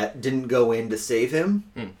that didn't go in to save him.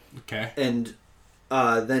 Okay. And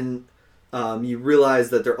then you realize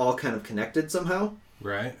that they're all kind of connected somehow.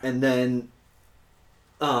 Right. And then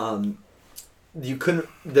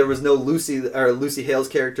there was no Lucy Hale's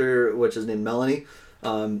character, which is named Melanie.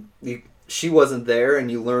 She wasn't there, and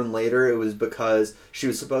you learn later it was because she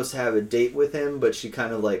was supposed to have a date with him, but she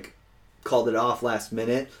kind of like called it off last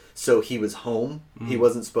minute, so he was home. He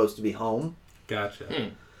wasn't supposed to be home.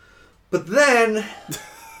 Gotcha. But then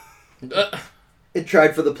it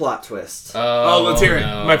tried for the plot twist. Oh, let's hear it.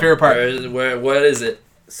 My favorite part. What is it?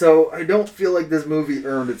 So I don't feel like this movie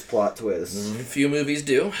earned its plot twist. A few movies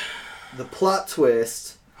do. The plot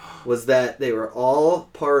twist was that they were all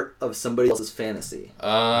part of somebody else's fantasy.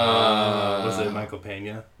 Was it Michael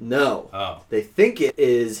Pena? No. Oh. They think it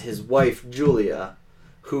is his wife, Julia,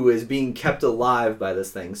 who is being kept alive by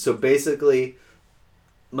this thing. So basically,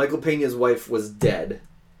 Michael Pena's wife was dead.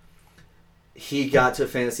 He got to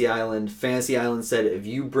Fantasy Island. Fantasy Island said, if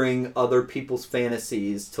you bring other people's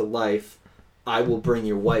fantasies to life, I will bring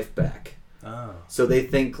your wife back. Oh. So they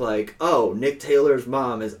think like, oh, Nick Taylor's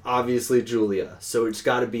mom is obviously Julia, so it's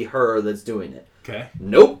got to be her that's doing it. Okay.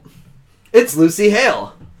 Nope. It's Lucy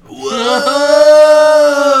Hale. Whoa!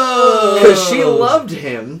 Because she loved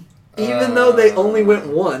him, even though they only went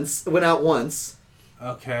out once.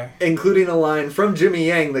 Okay. Including a line from Jimmy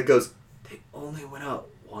Yang that goes, they only went out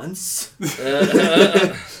once?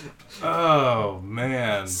 Oh,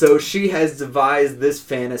 man. So she has devised this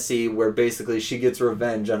fantasy where basically she gets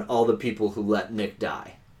revenge on all the people who let Nick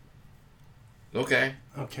die. Okay.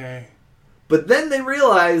 Okay. But then they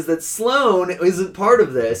realize that Sloane isn't part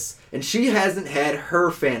of this, and she hasn't had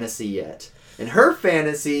her fantasy yet. And her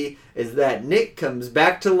fantasy is that Nick comes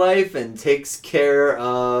back to life and takes care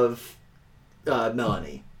of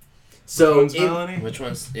Melanie. So Melanie? Which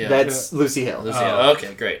one's? Yeah. that's Lucy Hale. Lucy. Oh.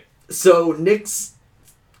 Okay, great. So Nick's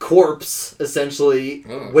corpse essentially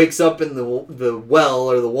wakes up in the well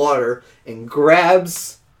or the water and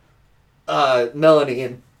grabs Melanie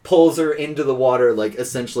and pulls her into the water, like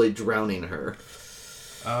essentially drowning her.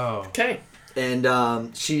 Oh. Okay.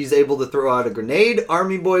 And she's able to throw out a grenade.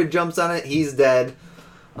 Army Boy jumps on it. He's dead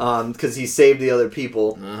because he saved the other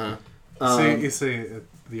people. Uh-huh. See,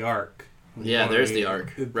 the Ark. Yeah, there's the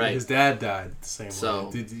Ark. Right. His dad died the same So-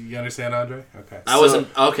 way. Did you understand, Andre? Okay. I wasn't.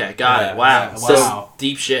 Okay, got it. Wow. Yeah, So wow.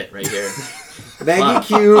 deep shit right here. Maggie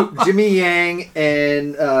Q, Jimmy Yang,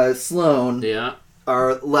 and Sloane Yeah.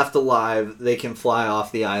 are left alive. They can fly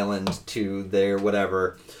off the island to their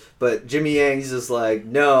whatever. But Jimmy Yang's just like,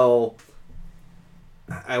 no,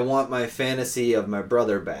 I want my fantasy of my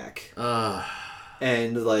brother back.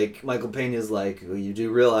 And like Michael Pena's like, well, you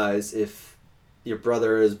do realize if your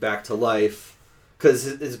brother is back to life, because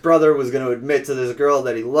his brother was going to admit to this girl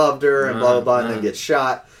that he loved her and blah blah blah, and then get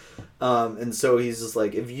shot. And so he's just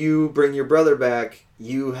like, if you bring your brother back,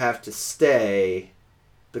 you have to stay,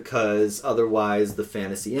 because otherwise the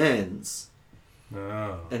fantasy ends.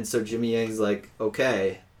 Oh. And so Jimmy Yang's like,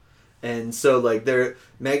 okay. And so like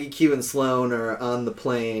Maggie Q and Sloane are on the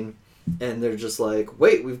plane, and they're just like,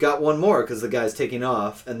 wait, we've got one more because the guy's taking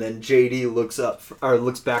off. And then JD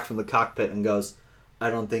looks back from the cockpit and goes, I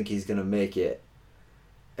don't think he's gonna make it.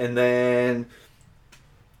 And then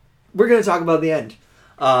we're gonna talk about the end.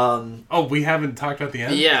 Oh, we haven't talked about the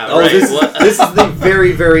end? Yeah. Oh, Right. this is the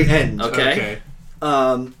very, very end. Okay.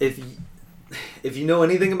 If you know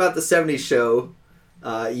anything about the 70s show,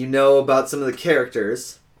 you know about some of the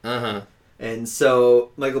characters. Uh-huh. And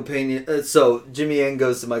so Michael Pena, so Jimmy Yang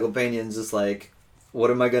goes to Michael Pena and just like, what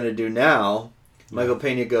am I going to do now? Michael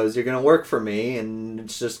Pena goes, you're going to work for me, and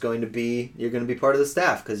it's just going to be, you're going to be part of the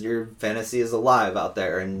staff because your fantasy is alive out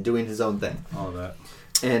there and doing his own thing. All that.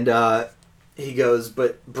 And he goes,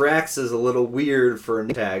 but Brax is a little weird for a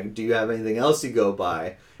name tag. Do you have anything else you go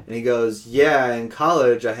by? And he goes, yeah, in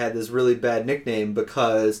college I had this really bad nickname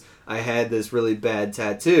because I had this really bad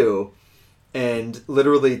tattoo. And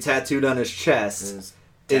literally tattooed on his chest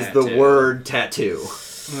is the word tattoo.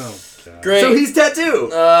 Oh, God. Great. So he's tattoo.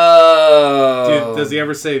 Oh. Dude, does he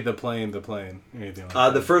ever say the plane, anything like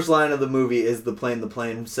that? The first line of the movie is the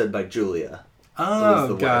plane, said by Julia. Oh,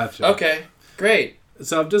 the gotcha. Okay. Great.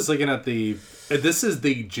 So I'm just looking at this is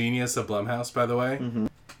the genius of Blumhouse, by the way. Mm-hmm.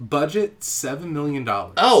 Budget $7 million.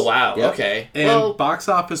 Oh, wow. Yep. Okay. And Well, box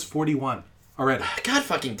office 41 already. God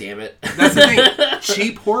fucking damn it. That's the thing.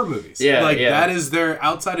 Cheap horror movies. Yeah, Like, yeah. that is their,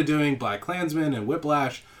 outside of doing Black Klansman and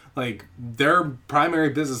Whiplash, like, their primary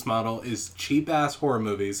business model is cheap-ass horror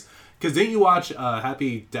movies. Because didn't you watch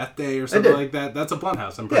Happy Death Day or something did. like that? That's a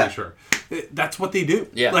Blumhouse, I'm pretty sure. That's what they do.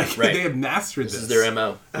 Yeah, Like, right. they have mastered this. This is their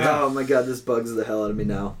MO. Yeah. Oh my god, this bugs the hell out of me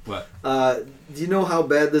now. What? Do you know how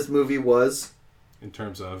bad this movie was? In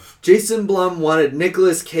terms of... Jason Blum wanted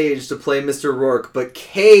Nicolas Cage to play Mr. Rourke, but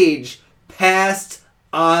Cage passed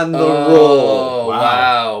on the role.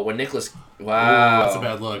 Wow. When Nicholas... Wow. Ooh, that's a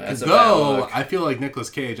bad look. That's a bad Though, look. I feel like Nicolas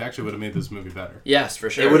Cage actually would have made this movie better. Yes, for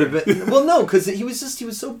sure. It would have been... Well, no, because he was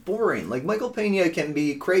so boring. Like, Michael Pena can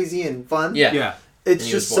be crazy and fun. Yeah. Yeah. It's And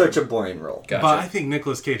he was just boring. such a boring role. Gotcha. But I think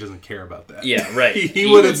Nicolas Cage doesn't care about that. Yeah, right. he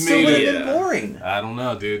would have Still made would it. have been boring. I don't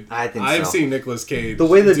know, dude. I think I've so. seen Nicolas Cage. The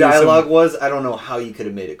way the do dialogue some- was, I don't know how you could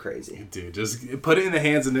have made it crazy. Dude, just put it in the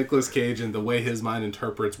hands of Nicolas Cage and the way his mind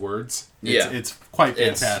interprets words. Yeah. It's quite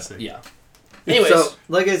It's- fantastic. Yeah. Anyways. So,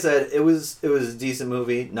 like I said, it was a decent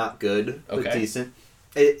movie. Not good, but Okay. decent.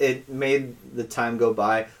 It made the time go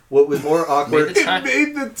by. What was more awkward... Made the It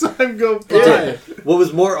made the time go by. Yeah. What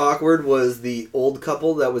was more awkward was the old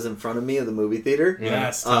couple that was in front of me in the movie theater.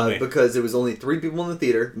 Yes, tell me. Because it was only 3 people in the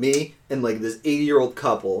theater, me and like this 80-year-old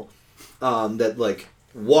couple, that like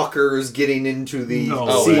walkers getting into the No.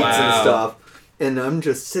 seats Oh, wow. and stuff, and I'm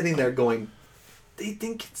just sitting there going, they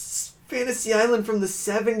think it's Fantasy Island from the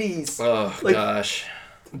 70s. Oh, Like- gosh.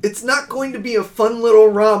 It's not going to be a fun little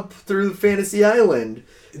romp through Fantasy Island.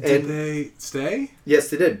 Did they stay? Yes,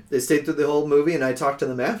 they did. They stayed through the whole movie, and I talked to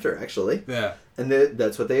them after, actually. Yeah. And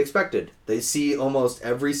that's what they expected. They see almost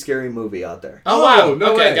every scary movie out there. Oh, wow.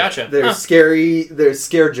 No Okay, way. gotcha. They're scary. They're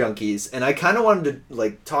scare junkies, and I kind of wanted to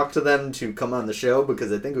like talk to them to come on the show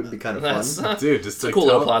because I think it would be kind of That's fun. Dude, just it's a like cool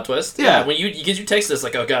little tell- plot twist. Yeah. When you text us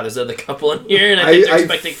like, oh god, there's another couple in here, and I think they're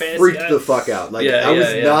expecting fantasy. freaked the fuck out. Like Yeah, I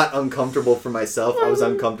was yeah. not uncomfortable for myself. I was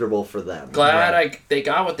uncomfortable for them. Glad they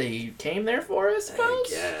got what they came there for, I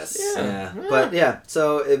suppose. Yeah. But yeah,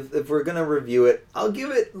 so if we're gonna review it, I'll give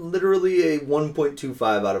it literally a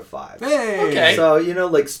 1.25 out of 5. Hey. Okay. So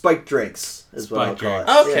like spiked drinks is what I'll Spiked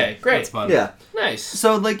call it. Okay, great. That's fun. Yeah. Nice.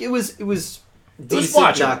 So like it was decent,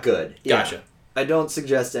 watchable. not good. Yeah. Gotcha. I don't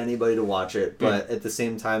suggest anybody to watch it, but at the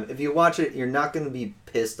same time, if you watch it, you're not going to be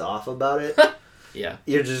pissed off about it. Yeah.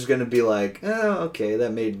 You're just going to be like, oh, okay,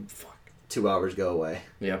 that made 2 hours go away.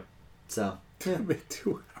 Yeah. So, Made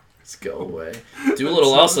 2 hours. Let's go away.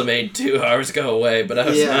 Doolittle also made 2 hours go away, but I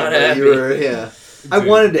was not but happy. I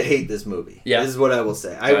wanted to hate this movie. Yeah. This is what I will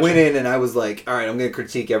say. I Gotcha. went in and I was like, all right, I'm going to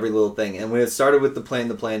critique every little thing. And when it started with the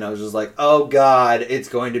plane, I was just like, oh, God, it's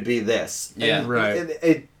going to be this. Yeah. And Right.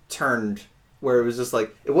 It turned where it was just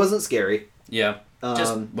like, it wasn't scary. Yeah.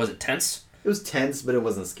 Just Um, was it tense? It was tense, but it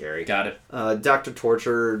wasn't scary. Got it. Dr.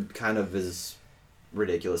 Torture kind of is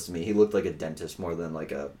ridiculous to me. He looked like a dentist more than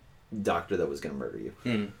like a doctor that was going to murder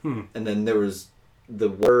you. And then there was the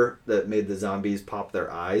water that made the zombies pop their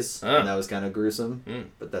eyes, and that was kind of gruesome.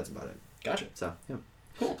 But that's about it. Gotcha. So, yeah.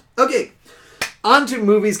 Cool. Okay. On to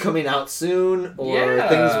movies coming out soon, or Yeah.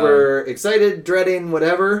 things we're excited, dreading,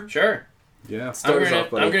 whatever. Sure. Yeah. Start us off,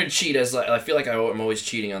 buddy. I'm gonna cheat as I feel like I'm always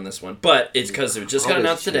cheating on this one, but it's because it just got Always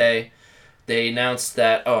announced cheat. today. They announced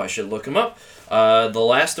that I should look them up. The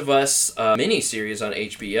Last of Us miniseries on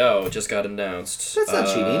HBO just got announced. That's not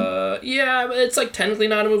cheating. Yeah, but it's like technically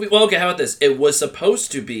not a movie. Well, okay, how about this? It was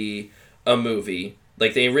supposed to be a movie.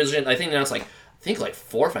 Like they originally, I think they announced like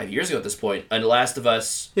 4 or 5 years ago at this point, a Last of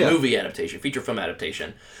Us movie adaptation, feature film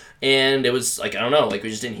adaptation. And it was like, I don't know, like we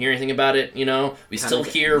just didn't hear anything about it, you know? We still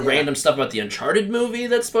hear random stuff about the Uncharted movie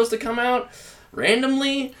that's supposed to come out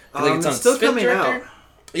randomly. Like It's still Smith coming director. out.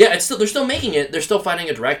 Yeah, they're still making it. They're still finding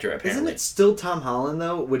a director apparently. Isn't it still Tom Holland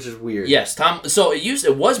though? Which is weird. Yes, Tom. So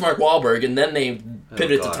it was Mark Wahlberg, and then they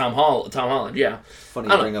pivoted to God. Tom Holland. Yeah. Funny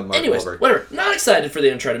I to don't bring know. up Mark Anyways, Wahlberg. whatever. Not excited for the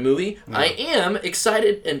Uncharted movie. I am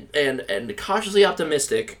excited and cautiously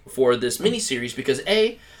optimistic for this miniseries because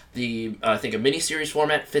I think a miniseries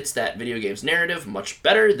format fits that video game's narrative much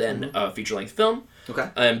better than a feature-length film. Okay.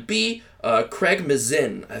 And B, Craig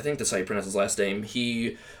Mazin, I think that's how you pronounce his last name.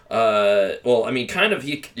 He wrote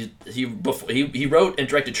and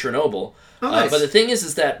directed Chernobyl. Oh, nice. But the thing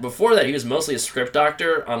is that before that he was mostly a script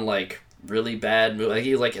doctor on like really bad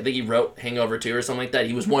movies. I think he wrote Hangover 2 or something like that.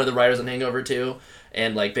 He was one of the writers on Hangover 2.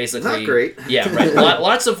 And like basically, Not great. Yeah, right.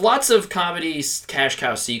 Lots of comedy cash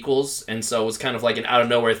cow sequels, and so it was kind of like an out of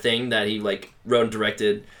nowhere thing that he like wrote and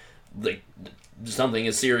directed, like something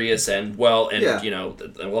as serious and you know,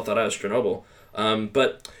 I well thought out was Chernobyl.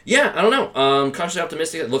 But yeah, I don't know. Cautiously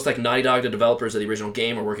optimistic. It looks like Naughty Dog, the developers of the original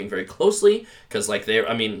game, are working very closely because like that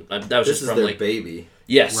was This just is from their like baby.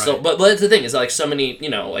 yes. Right. So but that's the thing is like so many, you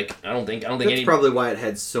know, like I don't think That's any probably why it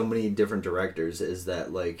had so many different directors. Is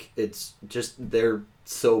that like it's just they're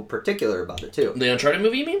so particular about it too. the Uncharted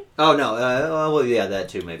movie. You mean? Oh no, well yeah, that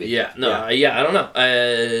too maybe. Yeah, no, I don't know.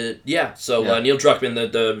 So Yeah. Neil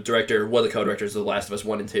Druckmann, the director, one of the co-directors of The Last of Us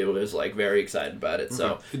 1 and 2, is like very excited about it.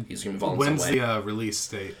 So he's gonna be involved in When's some way. the release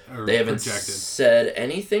date or They haven't projected? said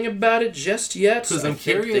anything about it just yet. Because I I'm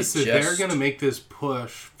think curious if just- they're going to make this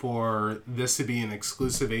push for this to be an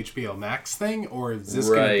exclusive HBO Max thing, or is this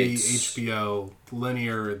going to be Right. HBO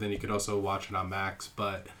linear, then you could also watch it on Max.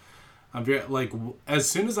 But I'm very, like, as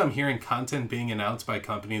soon as I'm hearing content being announced by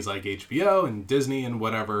companies like HBO and Disney and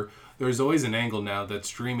whatever, there's always an angle now that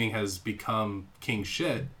streaming has become king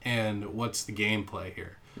shit, and what's the gameplay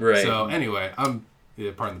here? Right. So anyway, pardon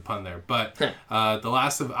the pun there, but The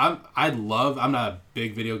Last of I'm not a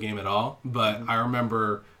big video game at all, but I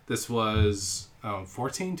remember this was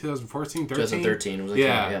 2014, 13? 2013 was like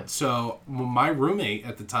Yeah. So my roommate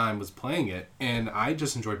at the time was playing it, and I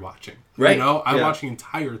just enjoyed watching. Right. You know, I Yeah. watched the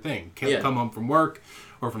entire thing. Come home from work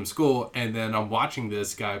or from school, and then I'm watching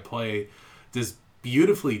this guy play this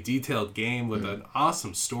beautifully detailed game with an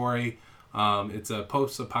awesome story. It's a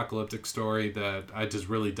post-apocalyptic story that I just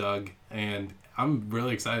really dug, and I'm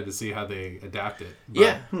really excited to see how they adapt it. But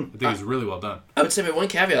Yeah. I think it's really well done. I would say my one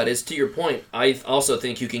caveat is, to your point, I also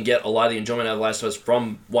think you can get a lot of the enjoyment out of The Last of Us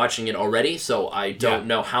from watching it already, so I don't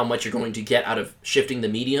know how much you're going to get out of shifting the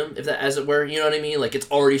medium, if that, as it were, you know what I mean? Like, it's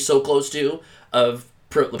already so close to a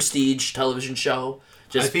prestige television show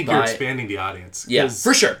Just I think by, you're expanding the audience. Yeah, 'Cause,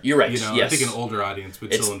 for sure. You're right. You know, yes. I think an older audience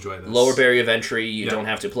would still enjoy this. Lower barrier of entry. You Yeah. don't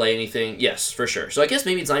have to play anything. Yes, for sure. So I guess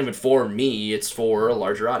maybe it's not even for me. It's for a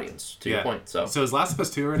larger audience. To your point. So is Last of Us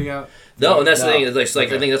 2 already out? no, and that's the No. thing. It's like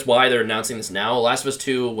Okay. I think that's why they're announcing this now. Last of Us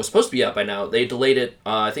 2 was supposed to be out by now. They delayed it.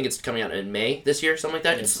 I think it's coming out in May this year, something like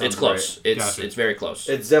that. It's sounds close. right. It's very close.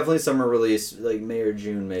 It's definitely summer release, like May or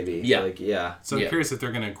June, maybe. Yeah. Like, yeah. So I'm Yeah. curious if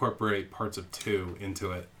they're going to incorporate parts of 2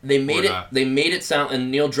 into it. They made Or it. not. They made it sound,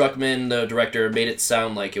 and Neil Druckmann, the director, made it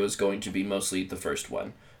sound like it was going to be mostly the first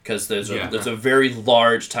one because there's a very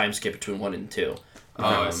large time skip between 1 and 2. Oh,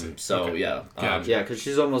 I see. So Okay. yeah, Gotcha. Yeah, because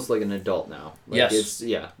she's almost like an adult now. Like, Yes. It's,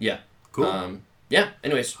 yeah. yeah, Cool. yeah.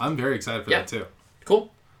 Anyways, I'm very excited for Yeah. that too.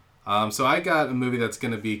 cool. So I got a movie that's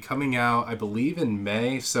going to be coming out, I believe, in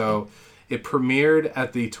May. So it premiered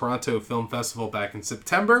at the Toronto Film Festival back in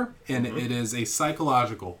September, and it is a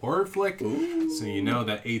psychological horror flick. Ooh. So you know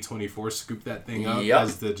that A24 scooped that thing up Yep.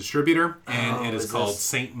 as the distributor, and Oh, it is is called this-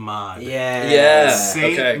 Saint Maud. Yeah. Yeah.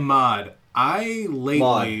 Saint Okay. Maud. I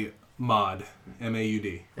lately Maud.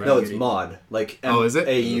 M-A-U-D. Right? No, it's Maud. Like Oh, is it?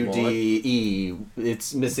 Maud.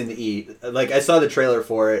 It's missing the E. Like, I saw the trailer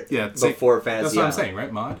for it Yeah, before That's Fantasy what I'm Island. saying,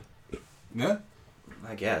 right? Maud? Yeah?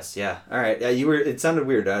 I guess, yeah. All right. Yeah, you were. It sounded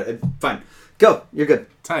weird. Fine. Go. You're good.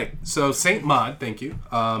 Tight. So Saint Maud, thank you,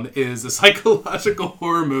 is a psychological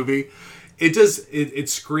horror movie. It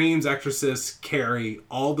screams Exorcist, Carrie,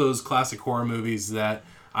 all those classic horror movies that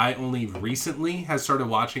I only recently have started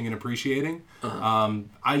watching and appreciating.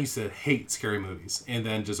 I used to hate scary movies, and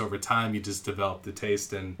then just over time you just develop the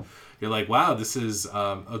taste, and you're like, wow, this is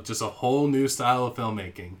just a whole new style of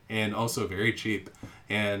filmmaking, and also very cheap.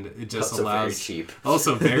 And it just Also allows very cheap.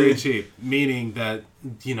 also very cheap, meaning that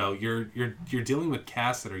you're dealing with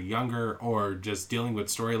casts that are younger, or just dealing with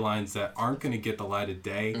storylines that aren't going to get the light of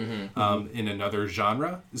day in another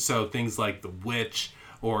genre. So things like The Witch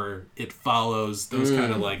or It Follows, those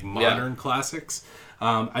kind of like modern classics.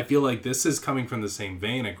 I feel like this is coming from the same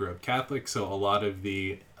vein. I grew up Catholic, so a lot of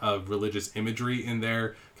the religious imagery in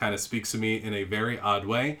there kind of speaks to me in a very odd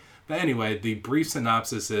way. But anyway, the brief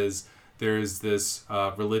synopsis is there's this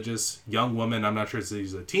religious young woman. I'm not sure if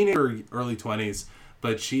she's a teenager or early 20s,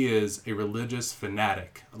 but she is a religious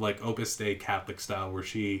fanatic, like Opus Dei Catholic style, where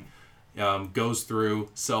she goes through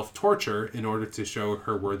self-torture in order to show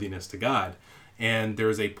her worthiness to God. And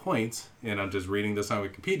there's a point, and I'm just reading this on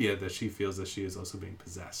Wikipedia, that she feels that she is also being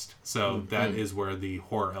possessed. So that is where the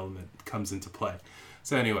horror element comes into play.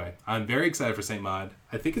 So anyway, I'm very excited for Saint Maud.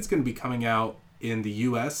 I think it's going to be coming out in the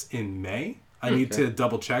U.S. in May. I need to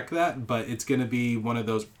double check that, but it's going to be one of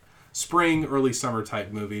those spring, early summer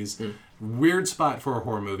type movies. Weird spot for a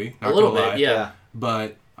horror movie. Not A little gonna bit, lie. yeah.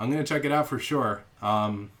 But I'm going to check it out for sure.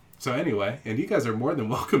 So anyway, and you guys are more than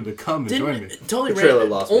welcome to come and join me. Totally The trailer random.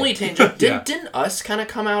 lost me. Only tangent. Yeah. Didn't Us kind of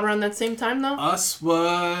come out around that same time though? Us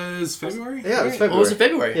was February? Yeah, it was right? February. Oh, was it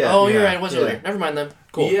February? Yeah. Oh, you're Yeah. right. It was Yeah. earlier. Never mind then.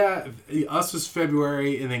 Cool. Yeah, Us was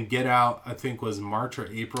February, and then Get Out, I think, was March or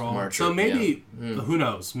April. March so or- maybe, who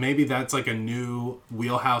knows? Maybe that's like a new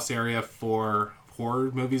wheelhouse area for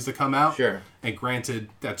horror movies to come out. Sure. And granted,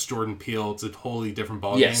 that's Jordan Peele. It's a totally different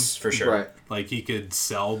ballgame. Yes, for sure. Right. Like, he could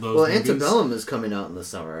sell those Well, movies. Antebellum is coming out in the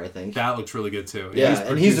summer, I think. That looks really good, too. Yeah,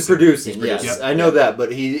 and he's producing. He's Yes, producing. I know that,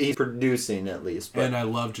 but he's producing at least. But And I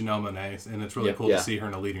love Janelle Monáe, and it's really Yep. cool Yeah. to see her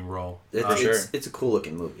in a leading role. it's, sure. it's a cool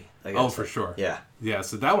looking movie. I Oh, guess. for sure. Yeah. Yeah,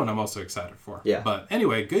 so that one I'm also excited for. Yeah. But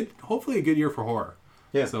anyway, hopefully a good year for horror.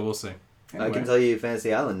 Yeah. So we'll see. I Anyway. can tell you,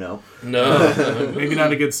 Fantasy Island, no. No. Maybe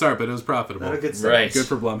not a good start, but it was profitable. Not a good start. Right. Good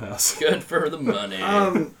for Blumhouse. Good for the money.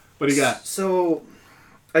 What do you got? So,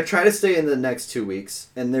 I try to stay in the next 2 weeks,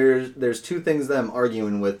 and there's two things that I'm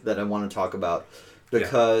arguing with that I want to talk about.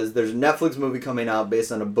 Because there's a Netflix movie coming out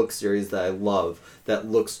based on a book series that I love that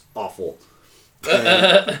looks awful.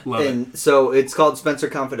 And, Love it. and so it's called Spencer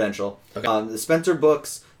Confidential. Okay. The Spencer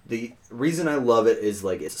books, the reason I love it is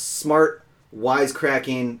like it's a smart,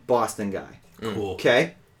 wisecracking Boston guy. Cool.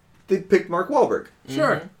 Okay? They picked Mark Wahlberg.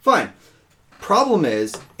 Sure. Fine. Problem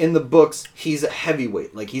is, in the books, he's a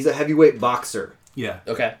heavyweight. Like, he's a heavyweight boxer. Yeah.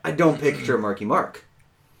 Okay. I don't picture Marky Mark.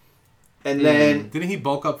 And then Didn't he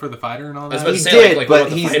bulk up for the fighter and all I was that? about he to say, did, like, what about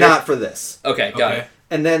but the he's fighter? not for this. Okay, got Okay. it.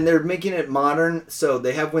 And then they're making it modern, so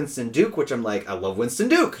they have Winston Duke, which I'm like, I love Winston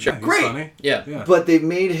Duke. Yeah, he's Great. funny. Yeah. Yeah. But they've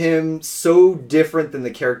made him so different than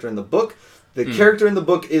the character in the book. The character in the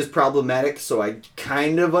book is problematic, so I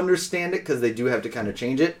kind of understand it because they do have to kind of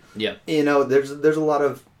change it. Yeah. You know, there's a lot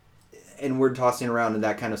of N-word tossing around and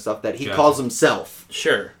that kind of stuff that he Gotcha. calls himself.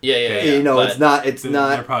 Sure. Yeah. You know, but- it's They're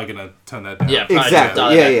not probably gonna tone that down. Yeah, probably exactly.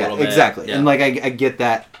 dial it back a Yeah, little bit. exactly. Yeah. And like I get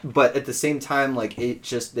that, but at the same time, like it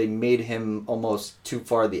just they made him almost too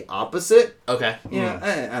far the opposite. Okay.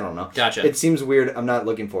 Yeah, I don't know. Gotcha. It seems weird. I'm not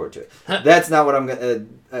looking forward to it. That's not what I'm gonna.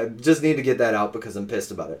 I just need to get that out because I'm pissed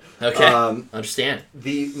about it. Okay. Um, Understand.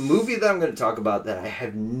 the movie that I'm going to talk about that I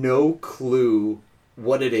have no clue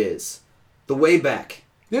what it is, The Way Back.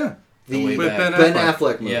 Yeah. The Way With Back. Ben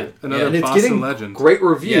Affleck movie. Yeah. Another And it's Boston getting legend. great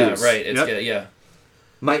reviews. Yeah. Right. It's Yep. good. Yeah.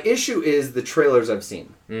 My issue is the trailers I've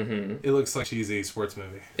seen. Mm-hmm. It looks like a cheesy sports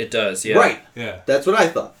movie. It does. Yeah. Right. Yeah. That's what I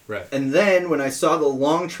thought. Right. And then when I saw the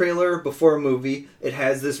long trailer before a movie, it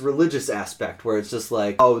has this religious aspect where it's just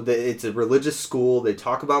like, oh, it's a religious school. They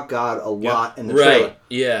talk about God a lot in the trailer. Right.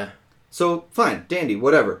 Yeah. So, fine, dandy,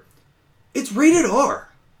 whatever. It's rated R.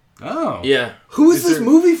 Oh. Yeah. Who is Is this there-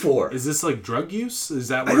 movie for? Is this like drug use? Is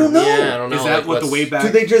that I where don't know. Yeah. I don't know. Is that like, what the what's- way back Do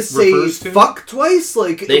they just say refers to? fuck twice?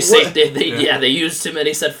 Like They say what? they used too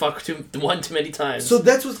many. Said fuck one too many times. So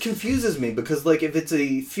that's what confuses me because like if it's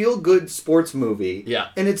a feel good sports movie, Yeah.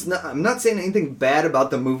 and it's not. I'm not saying anything bad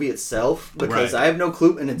about the movie itself because Right. I have no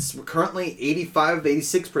clue, and it's currently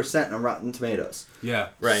 86% on Rotten Tomatoes. Yeah.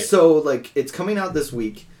 Right. So like it's coming out this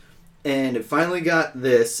week, and it finally got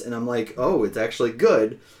this, and I'm like, oh, it's actually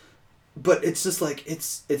good. But it's just like it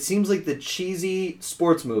seems like the cheesy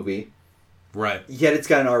sports movie, Right. yet it's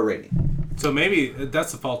got an R rating. So maybe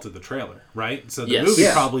that's the fault of the trailer, right? So the Yes. movie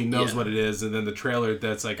Yeah. probably knows Yeah. what it is, and then the trailer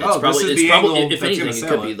that's like, It's oh, probably, this is it's the probably angle if that's anything, going to it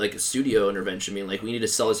sell could be it. like a studio intervention. I mean, like we need to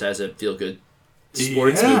sell this as a feel good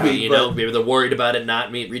sports Yeah, movie. You know, but- maybe they're worried about it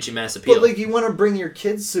not reaching mass appeal. But like you want to bring your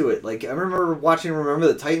kids to it. Like I remember watching Remember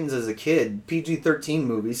the Titans as a kid, PG-13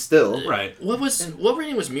 movie still. Right. what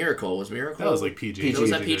rating was Miracle? Was Miracle? That was like PG. Was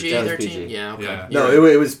that PG That was 13? PG. Yeah. Okay. Yeah. No, You're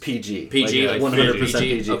right. it was PG. PG, like 100% PG.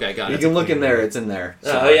 PG. Okay, got You it. can look in there; it's in there.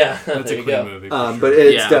 Oh yeah, That's there a you clean go. movie. For But sure.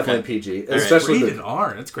 it's Yeah, definitely okay. PG, All right. especially Rated the,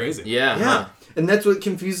 R. That's crazy. Yeah. yeah. Huh. And that's what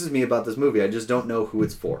confuses me about this movie. I just don't know who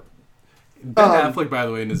it's for. Ben Um, Affleck, by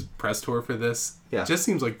the way, in his press tour for this, Yeah. just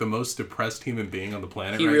seems like the most depressed human being on the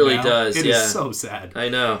planet. He right really now. does, It yeah. is so sad. I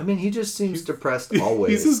know. I mean, he just seems depressed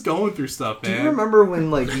always. He's just going through stuff, Do man. you remember when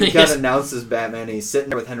like he got Yes. announced as Batman? And he's sitting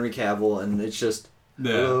there with Henry Cavill, and it's just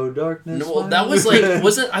Yeah. hello darkness. No, well, my that was old-" like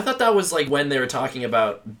wasn't I thought that was like when they were talking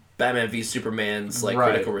about Batman v Superman's like Right.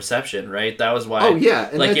 critical reception, right? That was why. Oh yeah,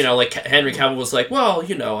 and Like that's- you know, like Henry Cavill was like, well,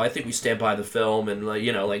 you know, I think we stand by the film and like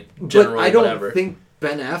you know, like But generally I don't whatever. think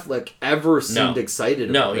Ben Affleck ever seemed excited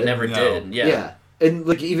about No, it. he never No. did. Yeah. Yeah. And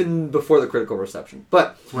like even before the critical reception.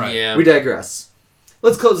 But Right. Yeah. we digress.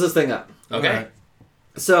 Let's close this thing up. Okay. Alright.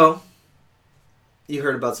 So, you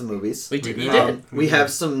heard about some movies. We did. We You did. did. We have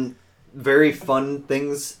some very fun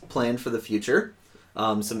things planned for the future.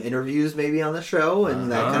 Some interviews maybe on the show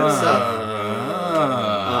and that kind of stuff.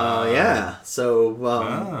 Yeah. So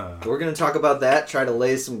we're gonna talk about that. Try to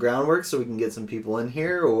lay some groundwork so we can get some people in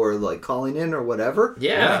here or like calling in or whatever.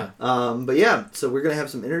 Yeah. But yeah, so we're gonna have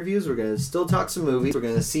some interviews. We're gonna still talk some movies. We're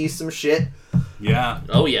gonna see some shit. Yeah.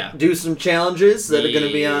 Oh yeah. Do some challenges that are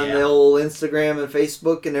gonna be on Yeah. the old Instagram and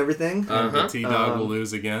Facebook and everything. And the Uh-huh. T-Dog will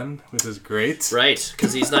lose again, which is great. Right,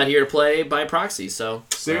 because he's not here to play by proxy. So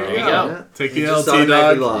There you you go. Yeah. Take He the just L,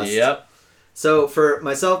 automatically T-Dog. lost. Yep. So for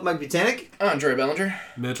myself, Mike Butanic, Andre Bellinger.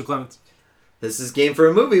 Mitchell Clements. this is Game for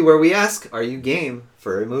a Movie, where we ask, are you game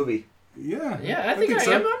for a movie? Yeah. Yeah, I think I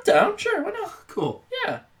so. am. I'm down. Sure, why not? Cool.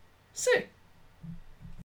 Yeah. Sick.